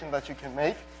observation that you can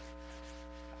make.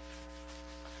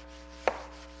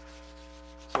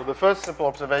 So the first simple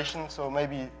observation, so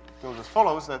maybe it goes as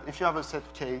follows, that if you have a set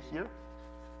k here,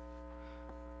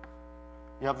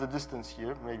 you have the distance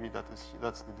here, maybe that's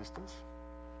the distance.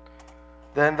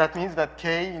 Then that means that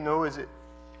k, you know, is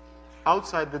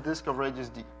outside the disk of radius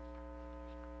d.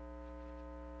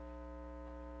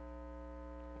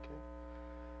 Okay.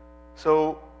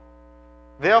 So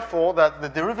therefore, that the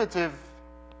derivative,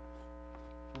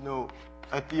 you know,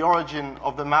 at the origin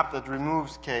of the map that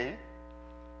removes k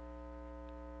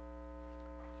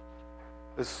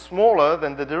is smaller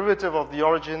than the derivative of the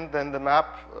origin than the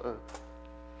map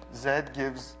z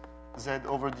gives z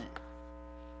over d.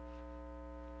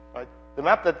 Right? The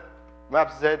map that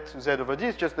maps z to z over d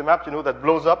is just the map, you know, that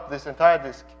blows up this entire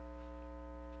disk.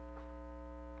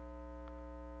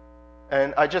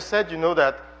 And I just said, you know,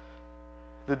 that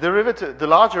the derivative, the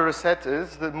larger a set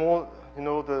is, the more, you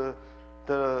know, the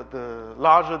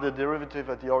larger the derivative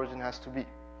at the origin has to be.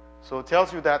 So it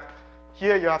tells you that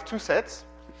here you have two sets.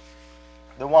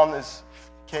 The one is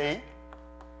k,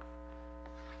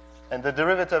 and the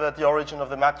derivative at the origin of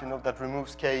the map, you know, that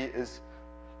removes k is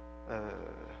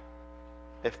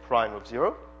f prime of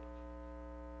 0.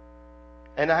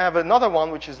 And I have another one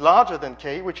which is larger than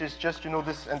k, which is just, you know,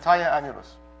 this entire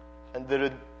annulus. And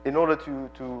in order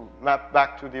to map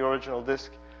back to the original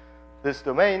disk this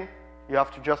domain, you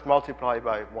have to just multiply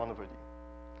by 1 over d.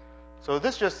 So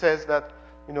this just says that,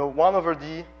 you know, 1 over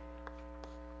d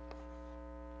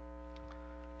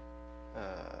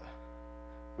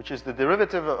which is the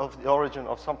derivative of the origin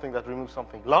of something that removes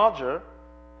something larger,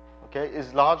 okay,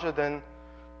 is larger than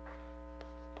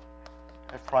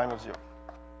f prime of 0.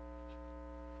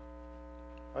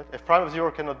 Right? F prime of 0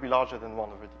 cannot be larger than 1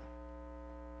 over d.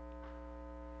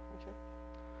 Okay.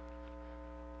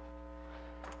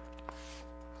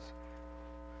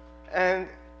 And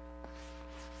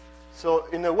so,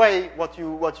 in a way, what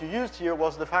you used here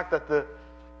was the fact that the,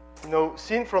 you know,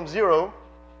 seen from 0,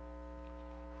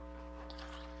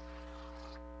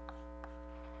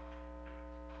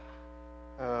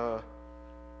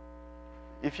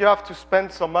 if you have to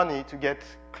spend some money to get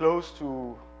close to,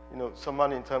 you know, some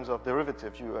money in terms of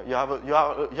derivative, you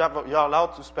are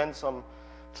allowed to spend some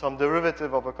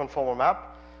derivative of a conformal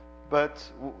map,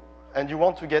 and you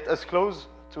want to get as close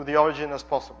to the origin as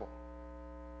possible.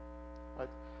 Right?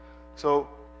 So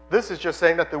this is just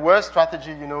saying that the worst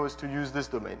strategy, you know, is to use this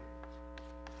domain.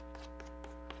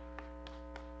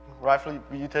 Rightfully,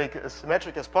 you take as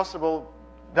symmetric as possible.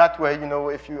 That way, you know,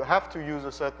 if you have to use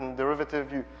a certain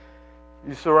derivative,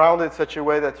 you surround it in such a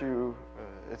way that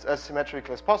it's as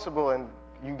symmetrical as possible, and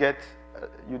you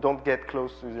don't get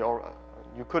close to the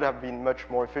you could have been much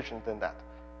more efficient than that.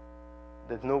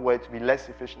 There's no way to be less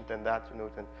efficient than that,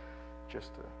 than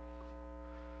just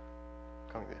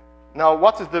coming there. Now,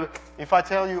 what is if I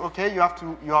tell you, okay, you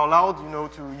are allowed,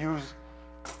 to use,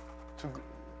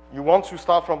 you want to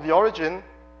start from the origin,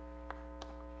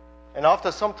 and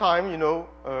after some time,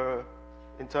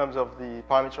 in terms of the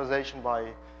parameterization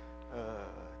by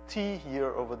t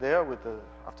here over there,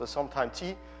 after some time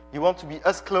t, you want to be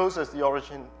as close as the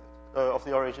origin of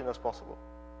the origin as possible.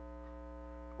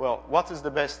 Well, what is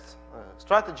the best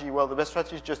strategy? Well, the best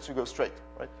strategy is just to go straight,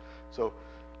 right? So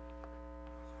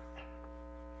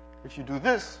if you do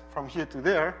this from here to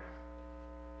there,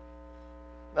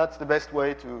 that's the best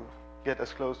way to get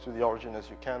as close to the origin as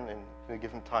you can in a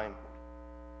given time,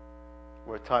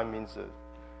 where time means the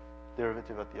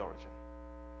derivative at the origin.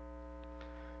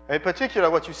 And in particular,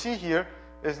 what you see here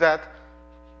is that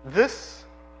this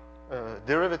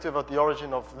derivative at the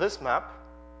origin of this map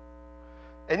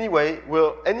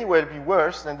will be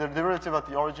worse than the derivative at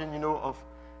the origin, of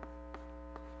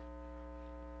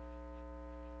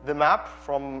the map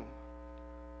from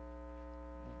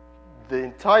the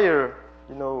entire,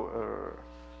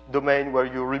 domain where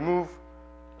you remove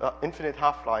infinite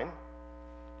half-line,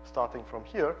 starting from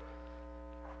here,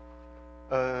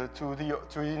 to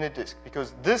unit disk,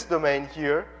 because this domain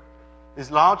here is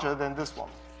larger than this one.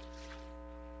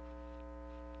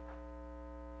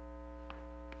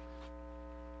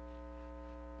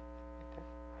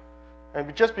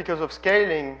 And just because of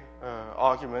scaling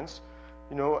arguments,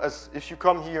 as if you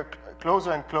come here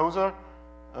closer and closer,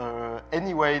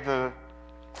 anyway, the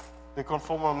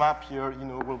conformal map here,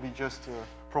 will be just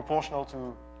proportional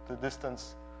to the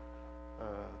distance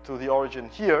to the origin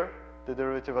here, the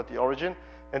derivative at the origin.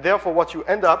 And therefore, what you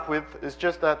end up with is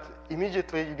just that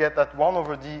immediately you get that 1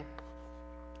 over d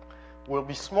will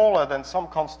be smaller than some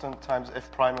constant times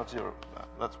f prime of 0.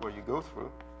 That's where you go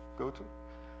to.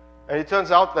 And it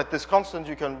turns out that this constant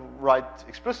you can write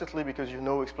explicitly because you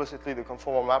know explicitly the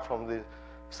conformal map from the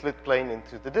slit plane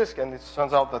into the disk, and it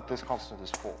turns out that this constant is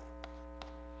 4.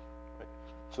 Right.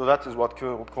 So that is what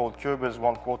called Kueber's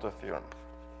 1/4 theorem.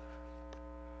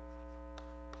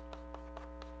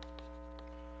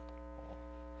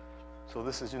 So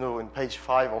this is, in page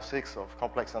 5 or 6 of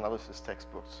complex analysis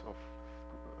textbooks of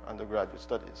undergraduate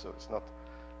studies, so it's not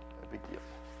a big deal.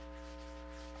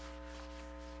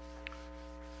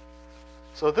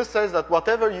 So this says that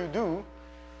whatever you do,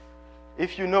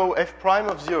 if you know f prime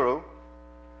of 0,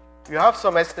 you have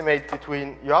some estimate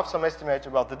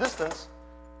about the distance,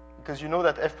 because you know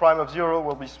that f prime of 0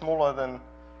 will be smaller than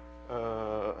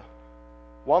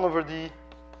 1 over d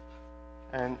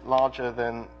and larger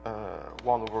than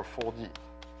 1 over 4d.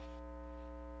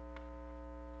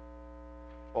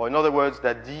 Or in other words,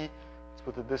 that d, let's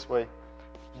put it this way,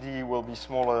 d will be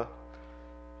smaller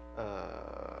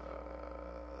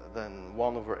than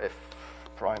 1 over f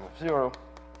prime of 0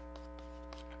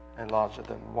 and larger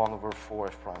than 1 over 4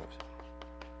 f prime of 0.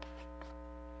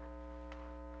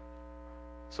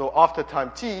 So after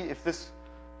time t,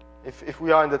 if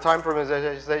we are in the time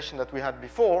parameterization that we had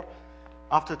before,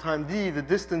 after time d, the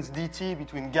distance dt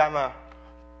between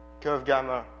curve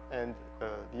gamma, and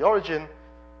the origin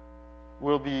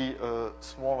will be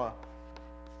smaller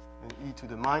than e to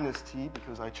the minus t,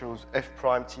 because I chose f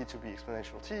prime t to be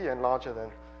exponential t, and larger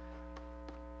than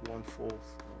 1/4 of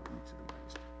e to the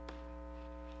minus t.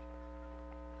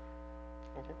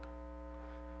 Okay.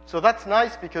 So that's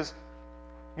nice because,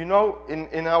 in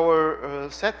our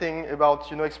setting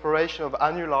about, exploration of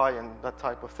annuli and that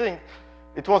type of thing,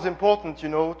 it was important, to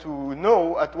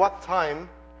know at what time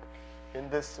in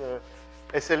this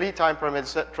SLE time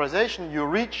parameterization you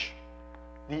reach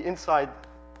the inside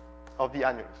of the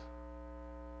annulus.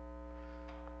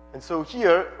 And so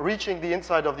here, reaching the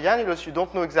inside of the annulus, you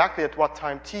don't know exactly at what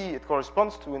time t it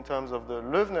corresponds to in terms of the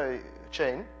Loewner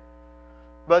chain,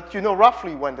 but you know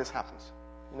roughly when this happens.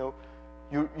 You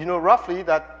know roughly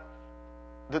that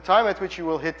the time at which you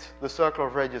will hit the circle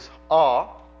of radius r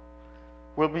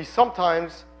will be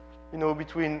sometimes,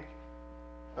 between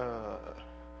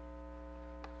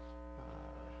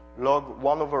log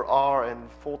 1 over r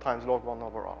and 4 times log 1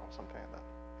 over r, something like that.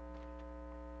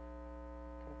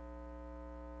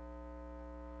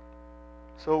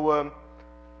 So,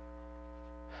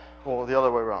 or the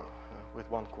other way around, with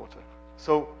 1/4.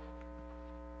 So,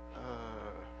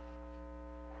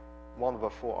 1 over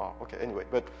 4r. Okay, anyway,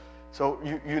 but so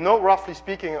you know, roughly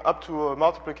speaking, up to a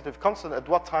multiplicative constant, at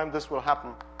what time this will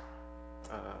happen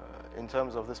in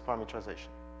terms of this parameterization.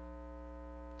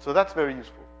 So that's very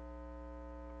useful.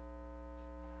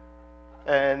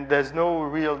 And there's no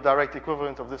real direct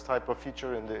equivalent of this type of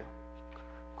feature in the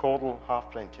chordal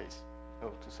half-plane case.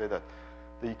 To say that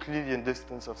the Euclidean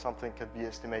distance of something can be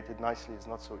estimated nicely is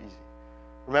not so easy.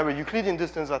 Remember, Euclidean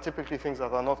distance are typically things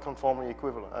that are not conformally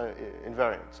equivalent,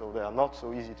 invariant, so they are not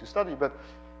so easy to study. But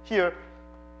here,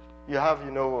 you have,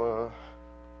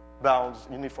 bounds,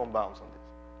 uniform bounds on this.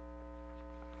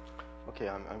 Okay,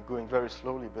 I'm going very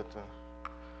slowly, but what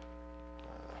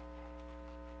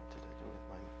did I do with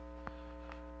mine?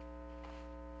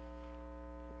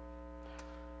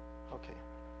 Okay.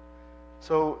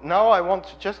 So now I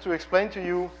want just to explain to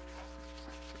you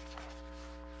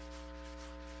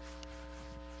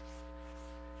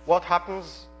what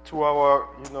happens to our,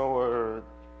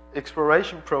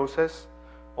 exploration process,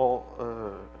 or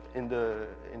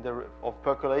of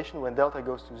percolation when delta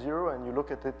goes to 0, and you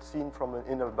look at it seen from an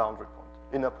inner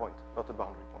point, not a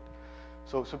boundary point.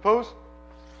 So suppose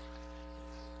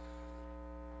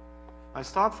I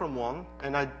start from 1,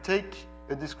 and I take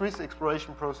a discrete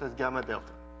exploration process gamma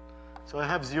delta. So I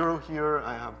have 0 here,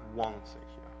 I have 1, say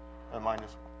here, -1.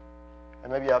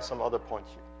 And maybe I have some other point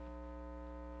here.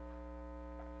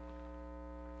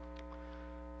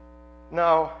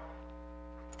 Now,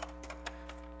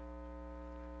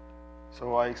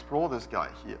 so I explore this guy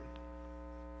here.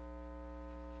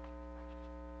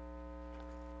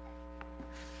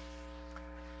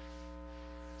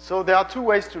 So there are two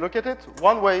ways to look at it.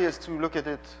 One way is to look at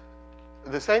it,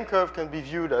 the same curve can be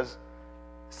viewed as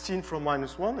seen from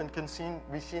 -1 and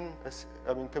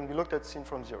can be looked at seen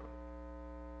from 0.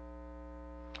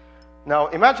 Now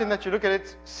imagine that you look at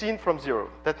it seen from 0.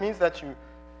 That means that you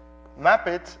map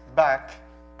it back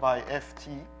by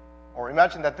ft, or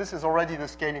imagine that this is already the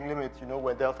scaling limit,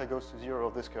 where delta goes to 0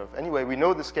 of this curve. Anyway, we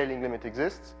know the scaling limit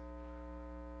exists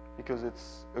because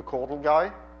it's a chordal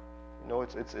guy.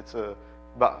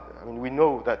 We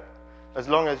know that as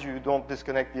long as you don't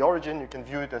disconnect the origin, you can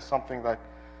view it as something that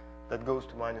goes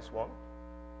to -1.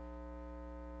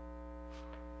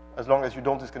 As long as you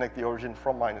don't disconnect the origin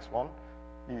from -1,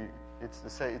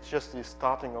 it's just the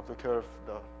starting of the curve,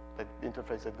 that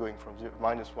interface that going from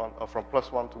 -1 or from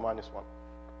 +1 to -1.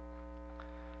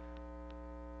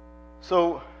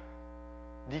 So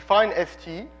define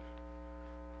ft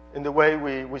in the way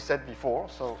we said before.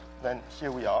 So then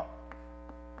here we are.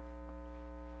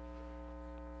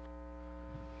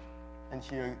 And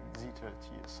here zeta t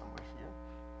is somewhere here.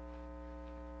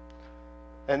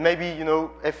 And maybe,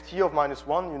 ft of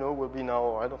 -1, will be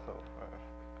now, I don't know,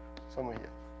 somewhere here.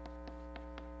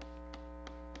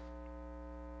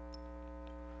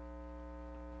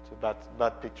 It's a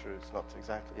bad picture. It's not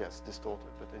exactly, yes,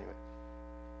 distorted, but anyway.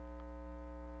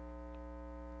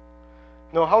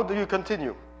 Now, how do you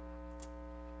continue?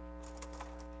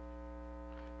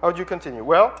 How do you continue?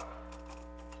 Well,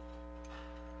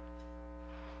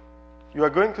 you are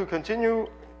going to continue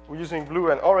using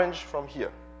blue and orange from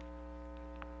here.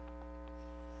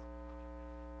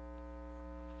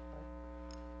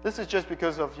 This is just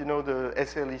because of, the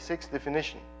SLE6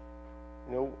 definition.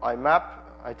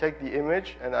 I take the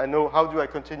image, and I know how do I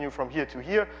continue from here to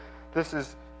here. This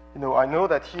is, I know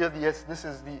that here, this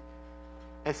is the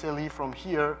SLE from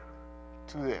here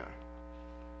to there.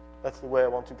 That's the way I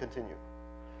want to continue.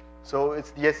 So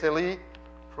it's the SLE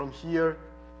from here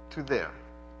to there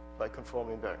by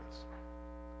conformal invariance.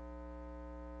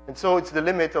 And so it's the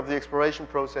limit of the exploration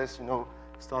process,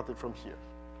 started from here,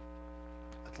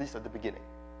 at least at the beginning.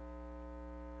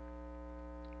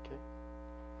 Okay.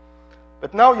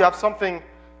 But now you have something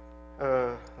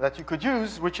that you could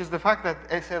use, which is the fact that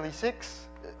SLE6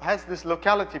 has this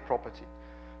locality property.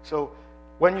 So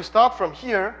when you start from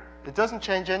here, it doesn't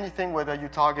change anything whether you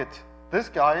target this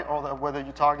guy or whether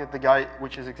you target the guy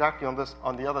which is exactly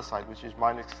on the other side, which is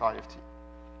minus psi of t.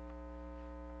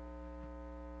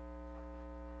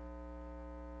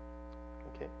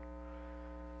 Okay.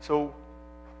 So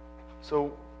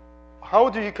how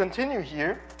do you continue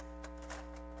here?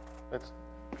 Let's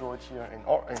draw it here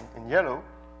in yellow.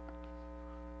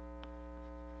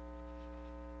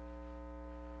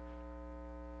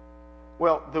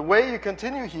 Well, the way you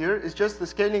continue here is just the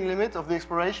scaling limit of the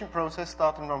exploration process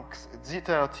starting from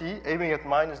zeta of t, aiming at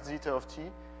minus zeta of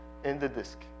t in the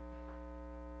disk.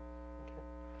 Okay.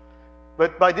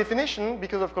 But by definition,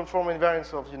 because of conformal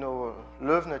invariance of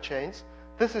Loewner chains,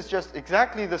 this is just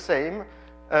exactly the same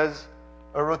as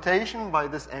a rotation by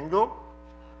this angle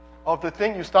of the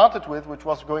thing you started with, which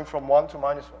was going from 1 to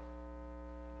 -1.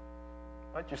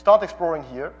 Right? You start exploring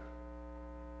here.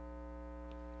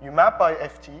 You map by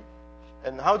ft.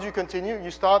 And how do you continue?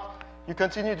 You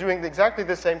continue doing exactly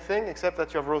the same thing, except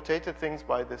that you have rotated things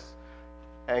by this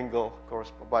angle,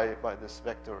 by this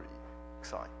vector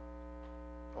xi,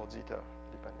 or zeta,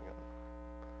 depending on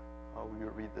how you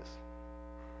read this.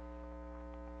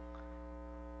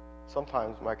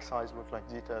 Sometimes my xi's look like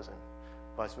zetas and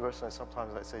vice versa, and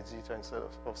sometimes I say zeta instead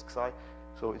of xi.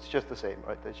 So it's just the same,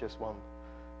 right? There's just one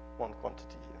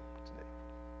quantity here today.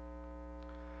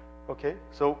 Okay,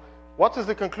 so what is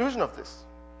the conclusion of this?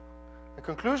 The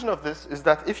conclusion of this is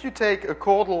that if you take a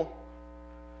chordal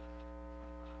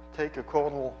take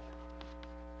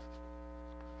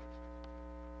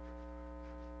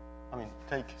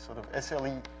sort of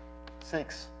SLE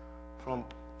 6 from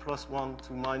 +1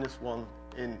 to -1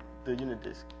 in the unit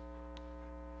disk,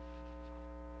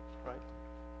 right?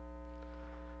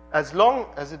 As long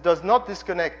as it does not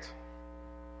disconnect,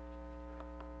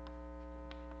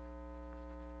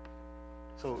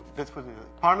 so let's put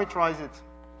it, parameterize it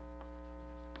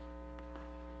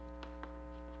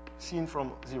seen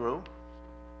from 0,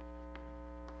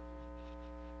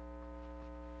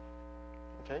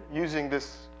 okay, using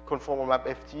this conformal map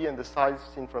FT and the size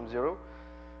seen from 0.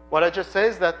 What I just say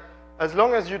is that as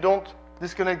long as you don't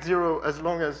disconnect 0, as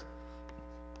long as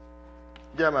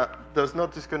gamma does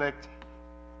not disconnect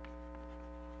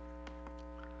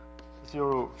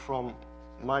 0 from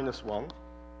 -1,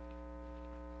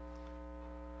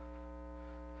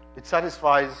 it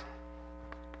satisfies,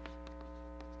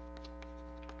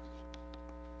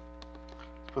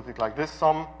 let's put it like this,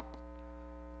 some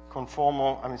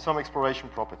some exploration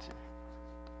property,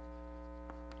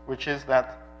 which is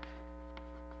that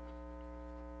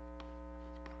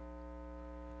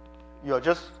you're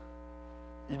just,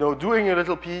 doing a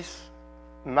little piece,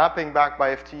 mapping back by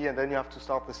FT, and then you have to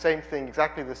start the same thing,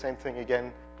 exactly the same thing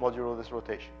again, modulo this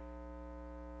rotation.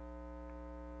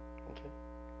 Okay.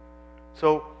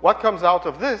 So what comes out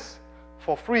of this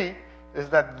for free is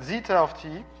that zeta of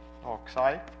t, or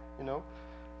xi,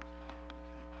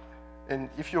 and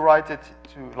if you write it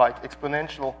to like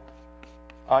exponential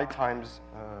I times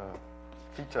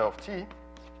theta of t,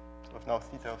 so if now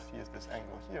theta of t is this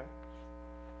angle here,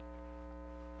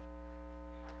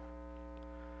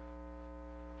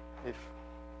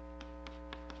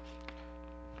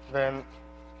 then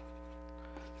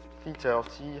theta of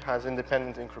t has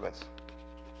independent increments.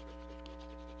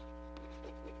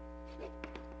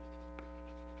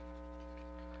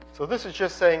 So this is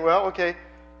just saying, well, okay,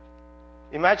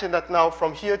 imagine that now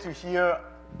from here to here,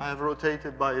 I have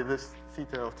rotated by this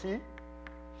theta of t.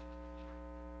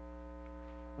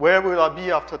 Where will I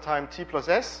be after time t plus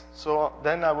s? So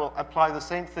then I will apply the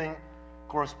same thing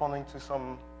corresponding to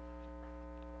some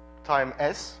time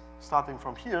s, starting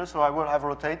from here. So I will have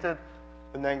rotated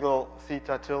an angle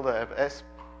theta tilde of s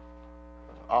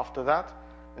after that.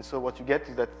 And so what you get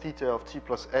is that theta of t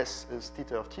plus s is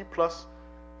theta of t plus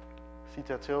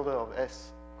theta tilde of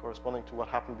s, corresponding to what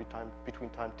happened between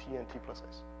time t and t plus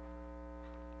s.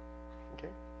 Okay?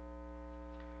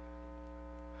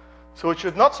 So it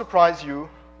should not surprise you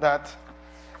that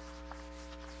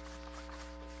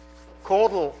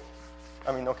chordal,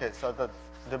 so that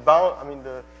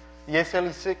the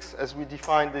SLE 6, as we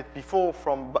defined it before,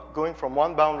 from going from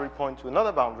one boundary point to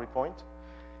another boundary point,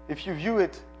 if you view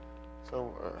it,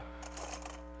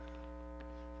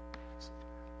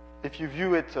 if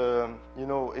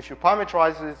you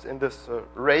parameterize it in this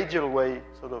radial way,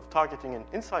 sort of targeting an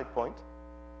inside point,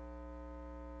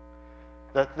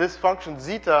 that this function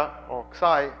zeta or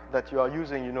xi that you are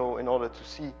using, in order to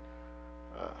see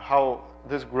how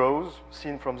this grows,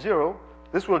 seen from 0,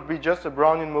 this would be just a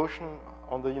Brownian motion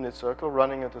on the unit circle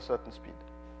running at a certain speed.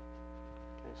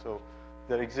 Okay, so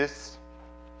there exists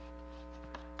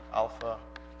alpha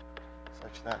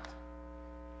such that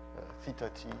theta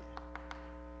t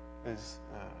is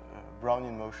a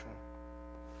Brownian motion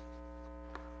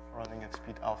running at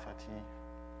speed alpha t.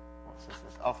 What's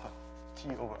this? Alpha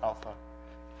t over alpha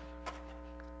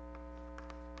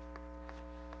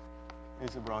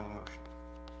is a Brownian motion,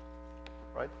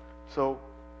 right? So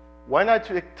when I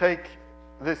take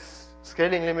this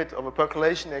scaling limit of a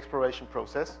percolation exploration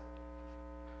process,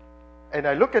 and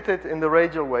I look at it in the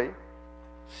radial way,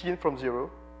 seen from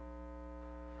 0,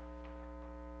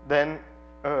 then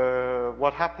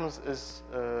what happens is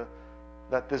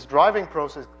that this driving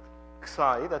process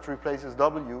xi that replaces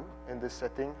w in this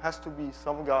setting has to be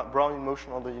some Brownian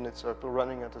motion on the unit circle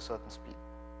running at a certain speed.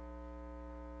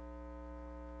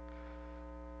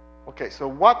 Okay, so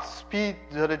what speed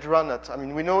did it run at?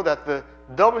 We know that the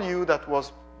w that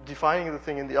was defining the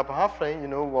thing in the upper half plane,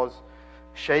 was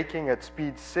shaking at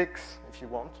speed 6, if you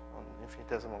want, on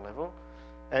infinitesimal level.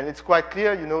 And it's quite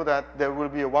clear, that there will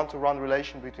be a one-to-one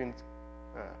relation between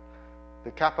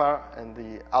the kappa and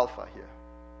the alpha here.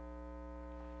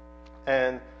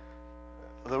 And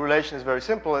the relation is very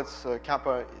simple. It's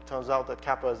kappa. It turns out that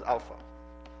kappa is alpha.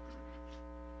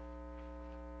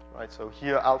 right? So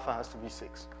here alpha has to be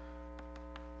 6.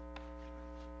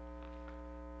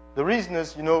 The reason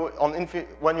is, you know,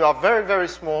 when you are very, very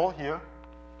small here,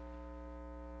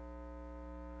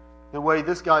 the way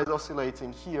this guy is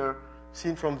oscillating here,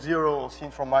 seen from 0 or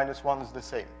seen from -1 is the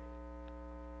same.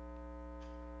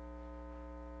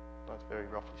 That's very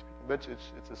roughly speaking, but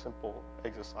it's a simple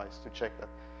exercise to check that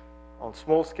on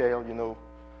small scale, you know,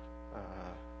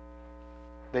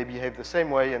 they behave the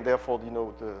same way, and therefore, you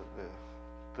know,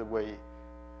 the way,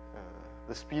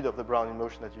 the speed of the Brownian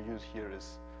motion that you use here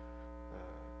is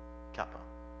kappa.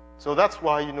 So that's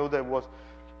why, you know,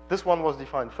 this one was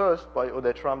defined first by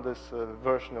Odetram, this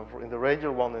version in the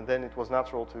radial one, and then it was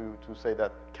natural to say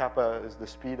that kappa is the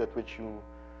speed at which you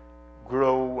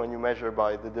grow when you measure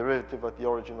by the derivative at the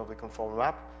origin of the conformal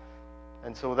map.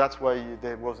 And so that's why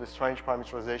there was this strange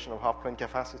parameterization of half-plane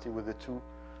capacity with the 2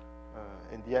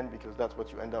 in the end, because that's what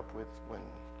you end up with when.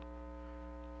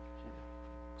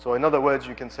 So in other words,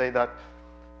 you can say that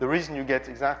the reason you get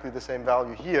exactly the same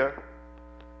value here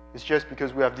is just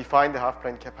because we have defined the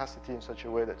half-plane capacity in such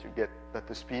a way that you get that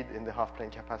the speed in the half-plane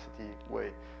capacity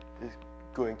way is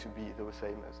going to be the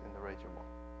same as in the radial one.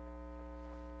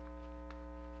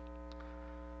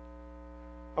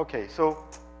 Okay, so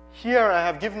here I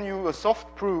have given you a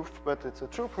soft proof, but it's a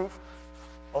true proof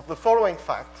of the following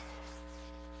fact.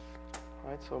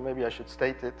 Right, so maybe I should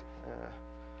state it,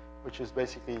 which is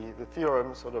basically the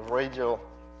theorem, sort of radial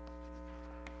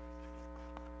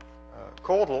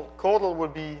caudal. Caudal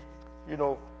would be, you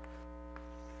know,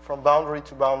 from boundary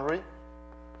to boundary.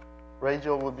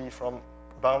 Radial would be from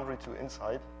boundary to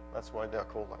inside. That's why they are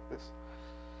called like this.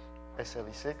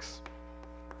 SLE6,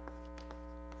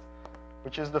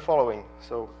 which is the following.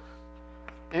 So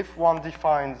if one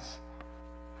defines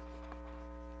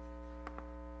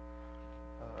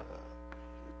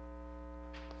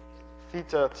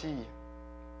theta t,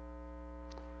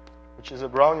 which is a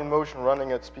Brownian motion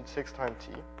running at speed 6 times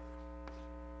t,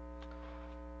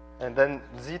 and then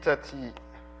zeta t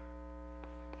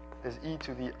is e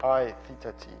to the I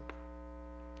theta t,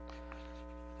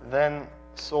 then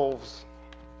solves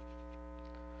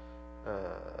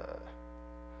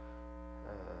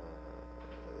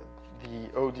the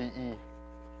ODE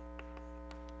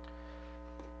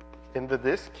in the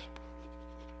disk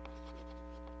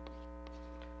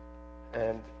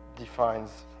and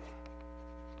defines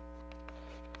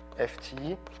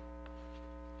ft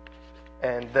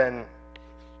and then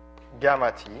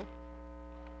gamma t,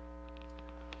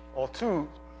 or 2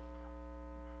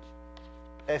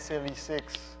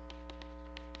 SLE6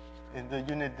 in the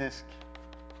unit disk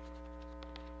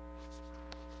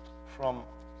from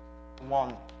 1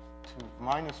 to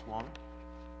 -1.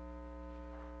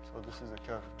 So this is a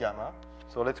curve gamma.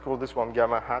 So let's call this one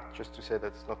gamma hat, just to say that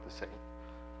it's not the same.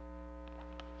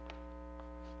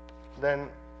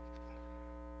 Then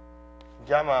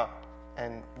gamma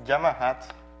and gamma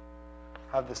hat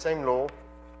have the same law.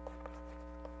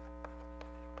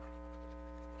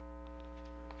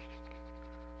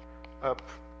 Up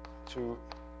to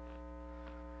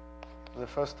the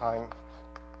first time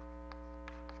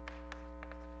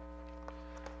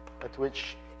at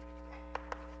which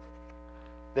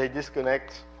they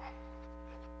disconnect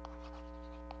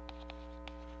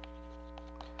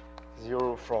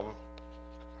 0 from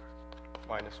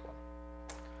 -1.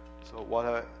 So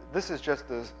this is just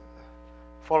the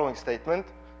following statement,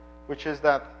 which is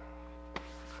that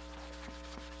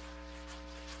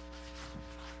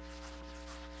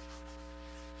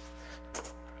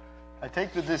I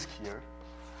take the disk here,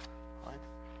 right?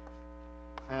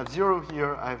 I have 0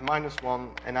 here, I have -1,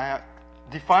 and I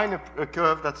define a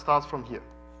curve that starts from here.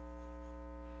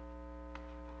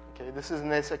 Okay, this is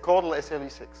a caudal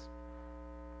SLE6.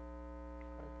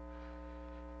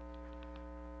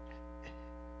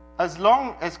 As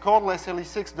long as caudal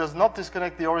SLE6 does not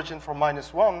disconnect the origin from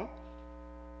 -1,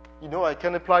 you know, I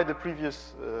can apply the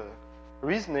previous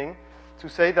reasoning to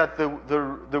say that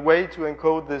the way to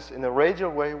encode this in a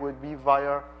radial way would be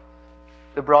via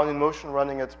the Brownian motion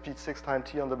running at speed 6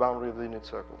 times t on the boundary of the unit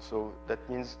circle. So that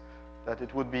means that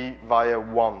it would be via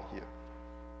 1 here.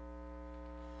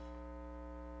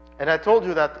 And I told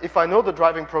you that if I know the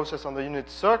driving process on the unit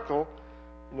circle,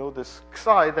 you know, this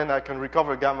psi, then I can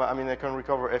recover gamma. I mean, I can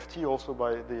recover ft also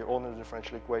by the ordinary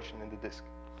differential equation in the disk.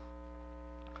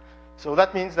 So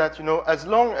that means that, you know, as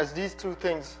long as these two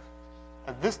things,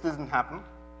 this doesn't happen,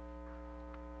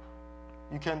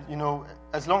 you can, you know,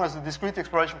 as long as the discrete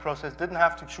exploration process didn't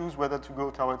have to choose whether to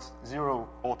go towards 0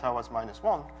 or towards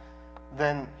 -1,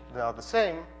 then they are the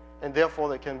same, and therefore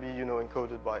they can be, you know,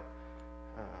 encoded by,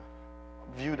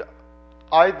 viewed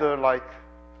either like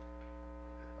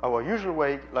our usual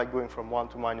way, like going from 1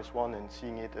 to -1 and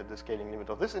seeing it at the scaling limit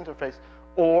of this interface,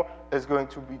 or is going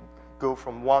to go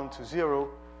from 1 to 0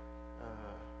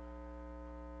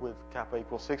 with kappa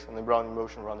equals 6 and the Brownian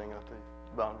motion running at the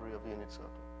boundary of the unit circle.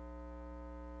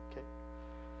 Okay.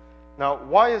 Now,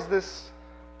 why is this?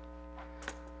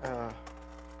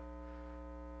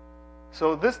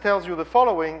 So this tells you the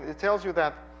following. It tells you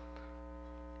that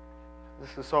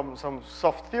this is some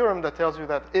soft theorem that tells you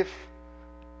that if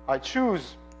I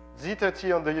choose zeta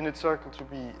t on the unit circle to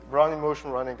be Brownian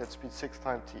motion running at speed 6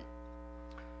 times t,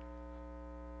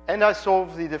 and I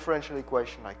solve the differential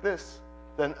equation like this,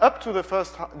 then up to the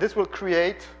first time, this will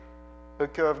create a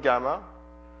curve gamma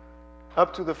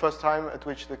up to the first time at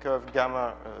which the curve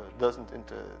gamma doesn't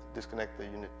disconnect the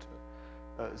unit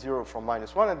 0 from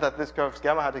 -1, and that this curve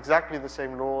gamma had exactly the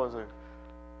same law as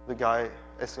the guy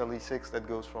SLE6 that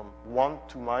goes from 1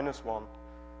 to -1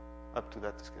 up to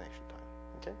that disconnection time.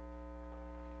 Okay.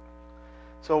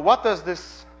 So what does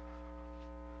this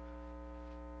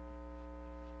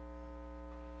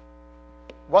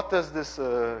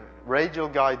radial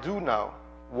guy do now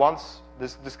once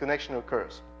this disconnection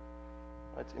occurs?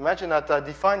 Right? Imagine that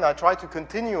I try to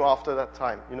continue after that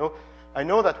time. You know, I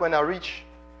know that when I reach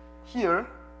here,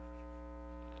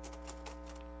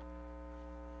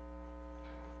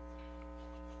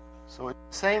 so it's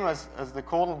the same as the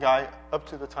caudal guy up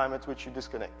to the time at which you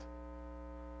disconnect.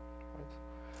 Right?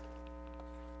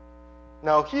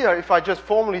 Now here, if I just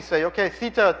formally say, okay,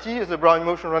 theta t is the Brownian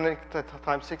motion running at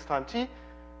time 6 times t,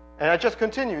 and I just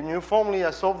continue, formally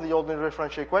I solve the ordinary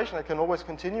differential equation, I can always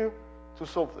continue to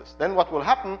solve this. Then what will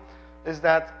happen is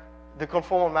that the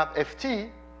conformal map ft,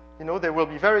 you know, there will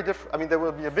be very different. I mean, there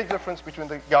will be a big difference between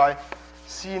the guy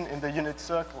seen in the unit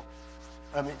circle.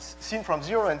 I mean, seen from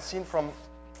 0 and seen from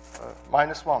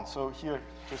 -1. So here,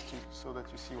 just so that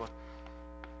you see what.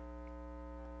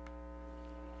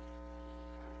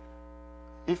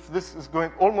 If this is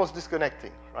going almost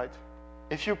disconnecting, right?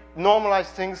 If you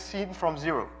normalize things seen from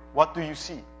 0, what do you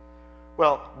see?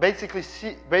 Well, basically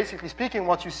speaking,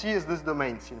 what you see is this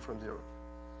domain seen from 0.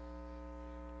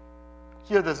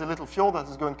 Here there's a little fjord that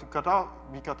is going to be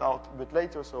cut out a bit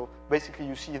later, so basically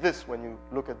you see this when you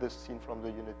look at this seen from the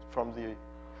unit, from the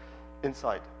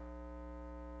inside.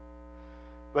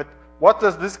 But what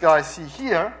does this guy see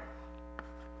here?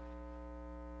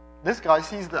 This guy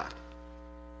sees that,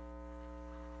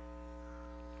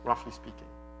 roughly speaking.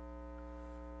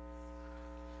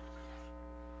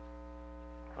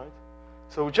 Right?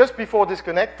 So just before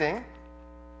disconnecting,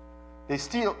 they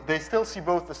still see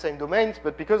both the same domains,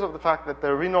 but because of the fact that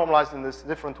they're renormalized in this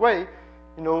different way,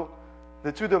 you know,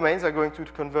 the two domains are going to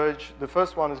converge. The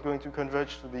first one is going to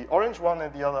converge to the orange one,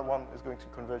 and the other one is going to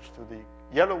converge to the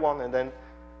yellow one, and then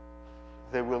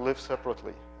they will live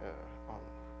separately,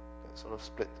 sort of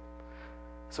split.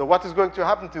 So what is going to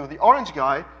happen to the orange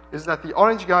guy is that the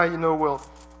orange guy, you know, will,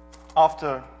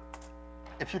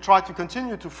 if you try to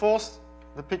continue to force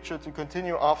the picture to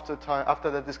continue after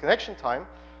the disconnection time,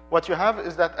 what you have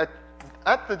is that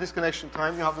at the disconnection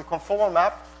time, you have the conformal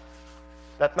map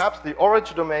that maps the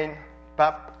orange domain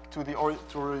back to the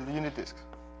unit disk,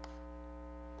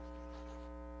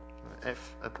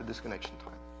 F at the disconnection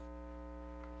time.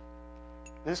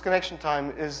 The disconnection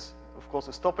time is, of course,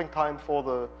 a stopping time for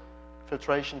the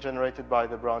filtration generated by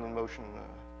the Brownian motion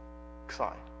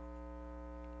psi,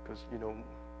 because you know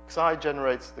psi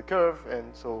generates the curve,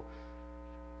 and so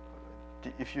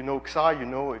if you know psi, you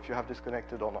know if you have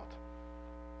disconnected or not.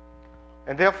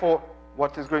 And therefore,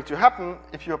 what is going to happen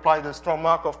if you apply the strong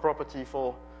Markov property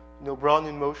for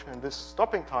Brownian motion and this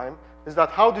stopping time is that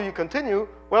how do you continue?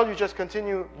 Well, you just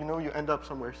continue. You know, you end up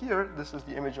somewhere here. This is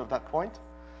the image of that point.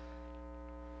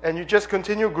 And you just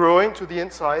continue growing to the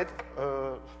inside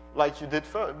like you did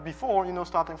before, you know,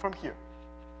 starting from here.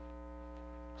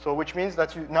 So which means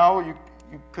that you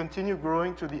continue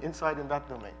growing to the inside in that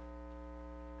domain.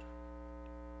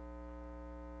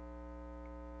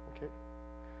 Okay.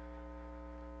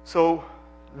 So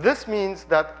this means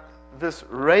that this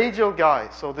radial guy,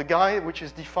 so the guy which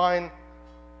is defined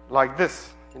like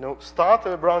this, you know, start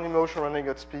a Brownian motion running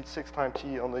at speed 6 times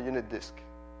t on the unit disk,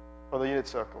 or the unit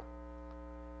circle,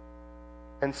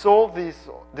 and solve this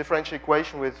differential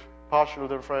equation with partial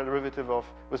derivative of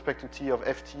respect to t of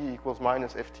ft equals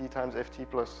minus ft times ft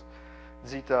plus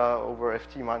zeta over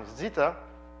ft minus zeta.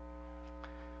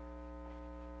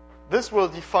 This will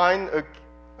define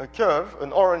a curve,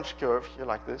 an orange curve here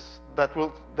like this, that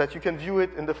you can view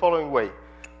it in the following way.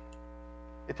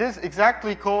 It is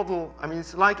exactly caudal. I mean,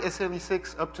 it's like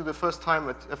SLE6 up to the first time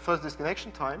at first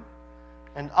disconnection time,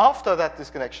 and after that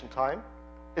disconnection time,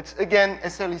 it's again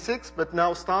SLE6, but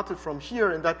now started from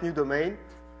here in that new domain,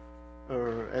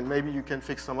 and maybe you can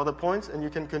fix some other points, and you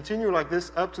can continue like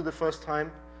this up to the first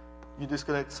time you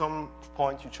disconnect some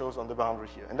point you chose on the boundary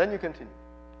here, and then you continue.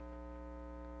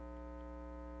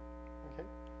 Okay.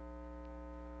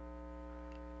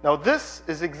 Now this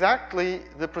is exactly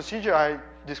the procedure I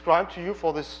described to you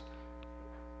for this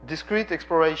discrete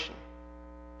exploration.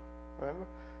 Remember?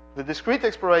 The discrete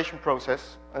exploration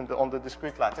process and on the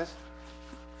discrete lattice,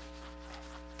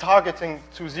 targeting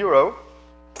to 0.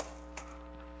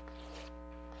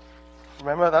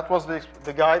 Remember, that was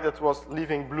the guy that was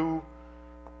leaving blue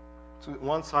to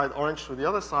one side, orange to the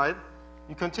other side.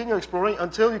 You continue exploring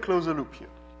until you close a loop here.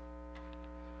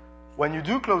 When you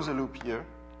do close a loop here,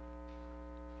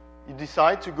 you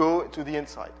decide to go to the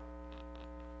inside.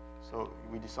 So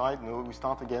we decide, no, we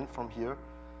start again from here,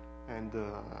 and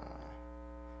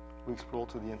we explore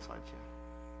to the inside here.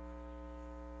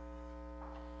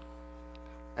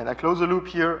 And I close a loop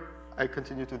here, I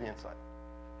continue to the inside.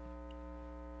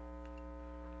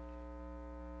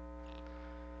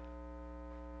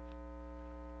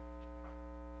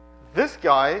 This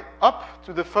guy, up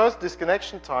to the first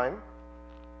disconnection time,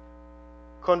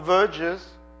 converges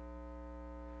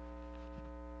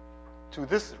to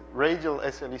this radial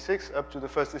SLE6 up to the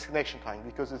first disconnection time,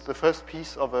 because it's the first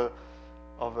piece of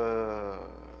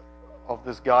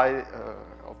this guy,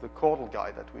 of the chordal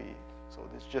guy that we. So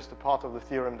it's just a part of the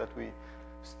theorem that we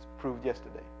proved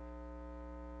yesterday.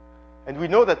 And we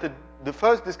know that the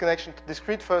first disconnection,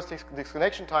 discrete first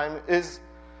disconnection time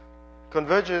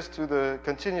converges to the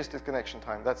continuous disconnection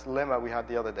time. That's the lemma we had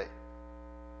the other day.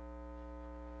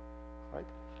 Right?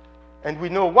 And we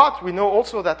know what? We know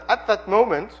also that at that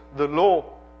moment, the law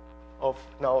of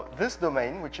now this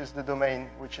domain, which is the domain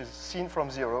which is seen from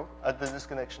 0 at the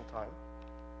disconnection time,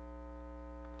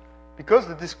 because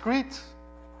the discrete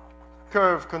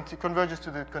curve converges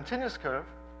to the continuous curve,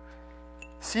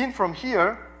 seen from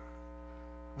here,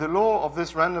 the law of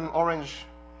this random orange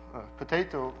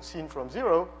potato seen from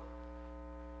 0,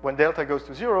 when delta goes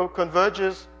to 0,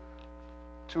 converges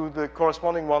to the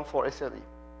corresponding one for SLE.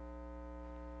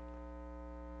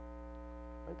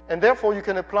 Right? And therefore, you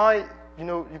can apply,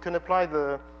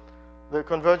 the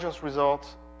convergence result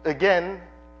again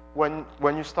when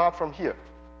you start from here.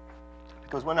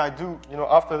 Because when I do,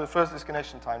 after the first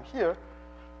disconnection time here,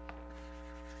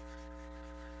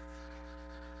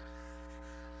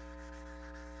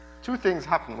 two things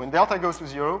happen. When delta goes to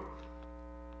 0,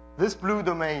 this blue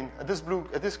domain,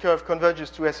 this curve converges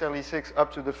to SLE6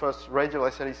 up to the first radial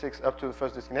SLE6 up to the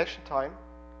first disconnection time,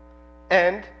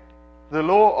 and the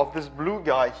law of this blue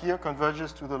guy here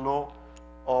converges to the law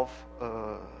of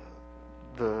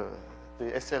the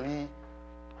SLE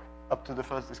up to the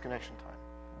first disconnection time,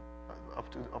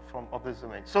 of this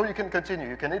domain. So you can continue,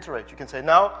 you can iterate, you can say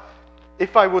now,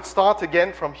 if I would start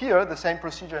again from here, the same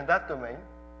procedure in that domain,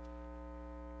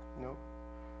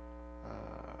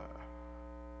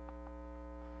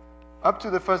 up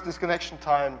to the first disconnection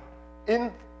time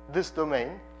in this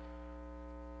domain,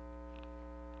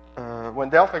 when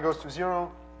delta goes to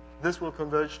 0, this will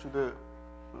converge to the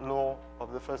law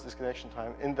of the first disconnection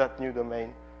time in that new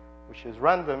domain, which is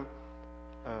random,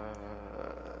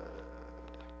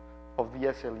 of the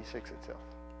SLE6 itself.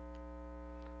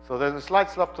 So there's a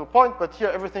slight subtle point, but here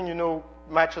everything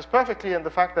matches perfectly, and the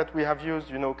fact that we have used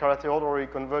Karate-Odori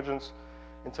convergence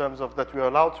in terms of that we are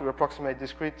allowed to approximate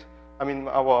discrete,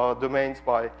 our domains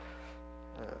by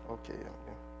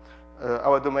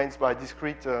our domains by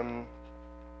discrete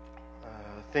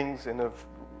things in a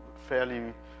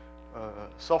fairly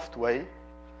soft way,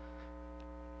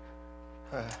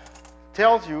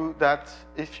 tells you that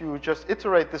if you just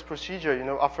iterate this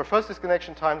procedure, after first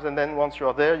disconnection times, and then once you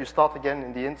are there, you start again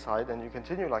in the inside, and you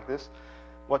continue like this,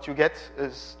 what you get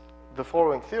is the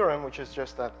following theorem, which is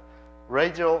just that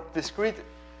radial discrete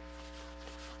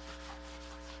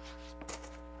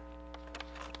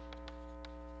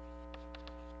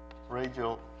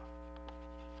radial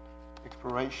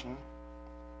exploration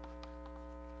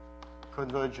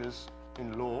converges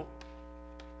in law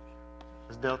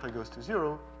as delta goes to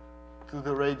 0 to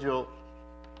the radial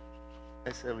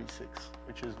SLE6,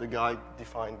 which is the guy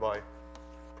defined by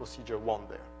procedure 1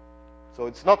 there. So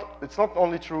it's not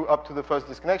only true up to the first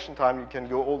disconnection time, you can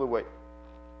go all the way.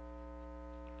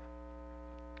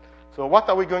 So what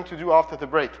are we going to do after the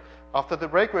break? After the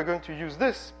break, we're going to use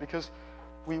this because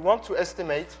we want to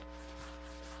estimate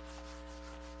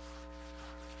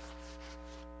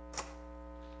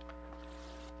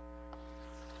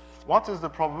what is the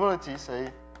probability,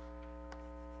 say,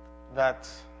 that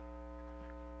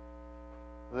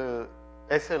the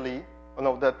SLE,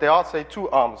 that there are, say, two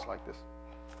arms like this.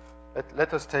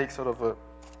 Let us take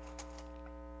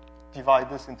divide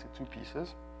this into two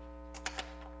pieces.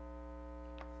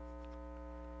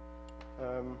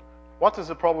 what is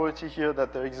the probability here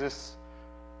that there exists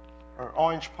an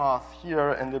orange path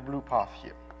here and a blue path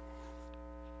here?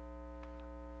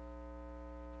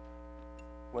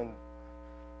 When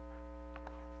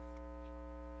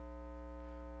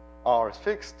R is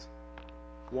fixed,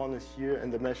 1 is here,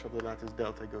 and the mesh of the lattice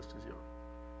delta goes to 0.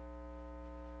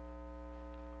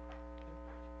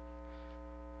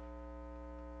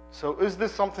 So is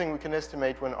this something we can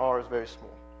estimate when R is very small?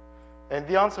 And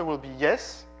the answer will be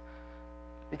yes,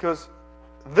 because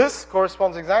this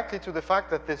corresponds exactly to the fact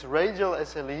that this radial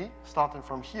SLE, starting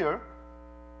from here,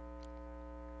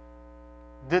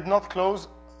 did not close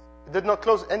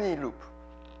any loop.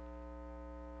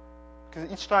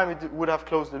 Because each time it would have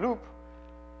closed the loop,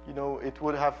 you know, it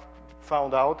would have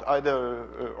found out either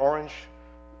an orange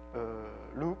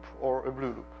loop or a blue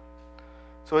loop.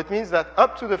 So it means that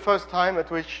up to the first time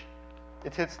at which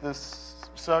it hits this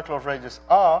circle of radius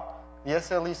r, the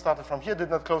SLE started from here did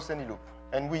not close any loop.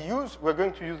 And we're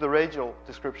going to use the radial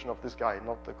description of this guy,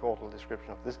 not the chordal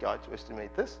description of this guy, to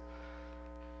estimate this.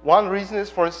 One reason is,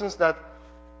 for instance, that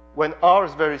when r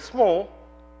is very small,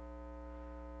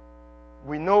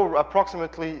 we know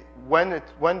approximately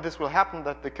when this will happen,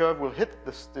 that the curve will hit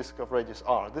this disk of radius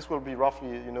r. This will be roughly,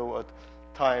 you know, at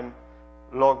time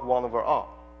log 1 over r.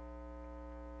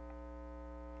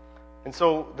 And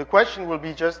so the question will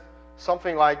be just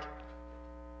something like,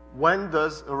 when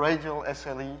does a radial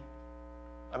SLE,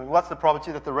 I mean, what's the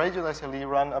probability that the radial SLE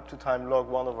run up to time log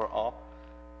 1 over r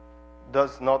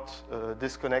does not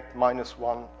disconnect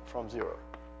 -1 from 0?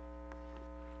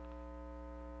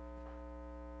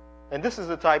 And this is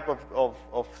the type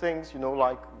of things, you know,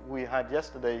 like we had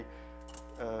yesterday,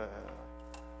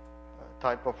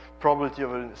 type of probability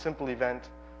of a simple event.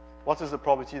 What is the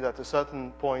probability that a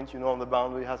certain point, you know, on the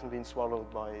boundary hasn't been swallowed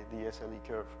by the SLE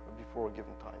curve before a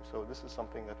given time? So this is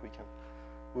something that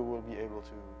we will be able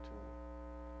to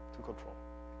control.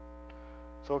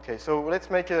 So okay, so let's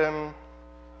make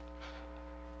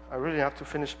I really have to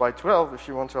finish by 12 if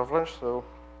you want to have lunch, so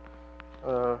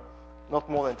not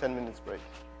more than 10 minutes break.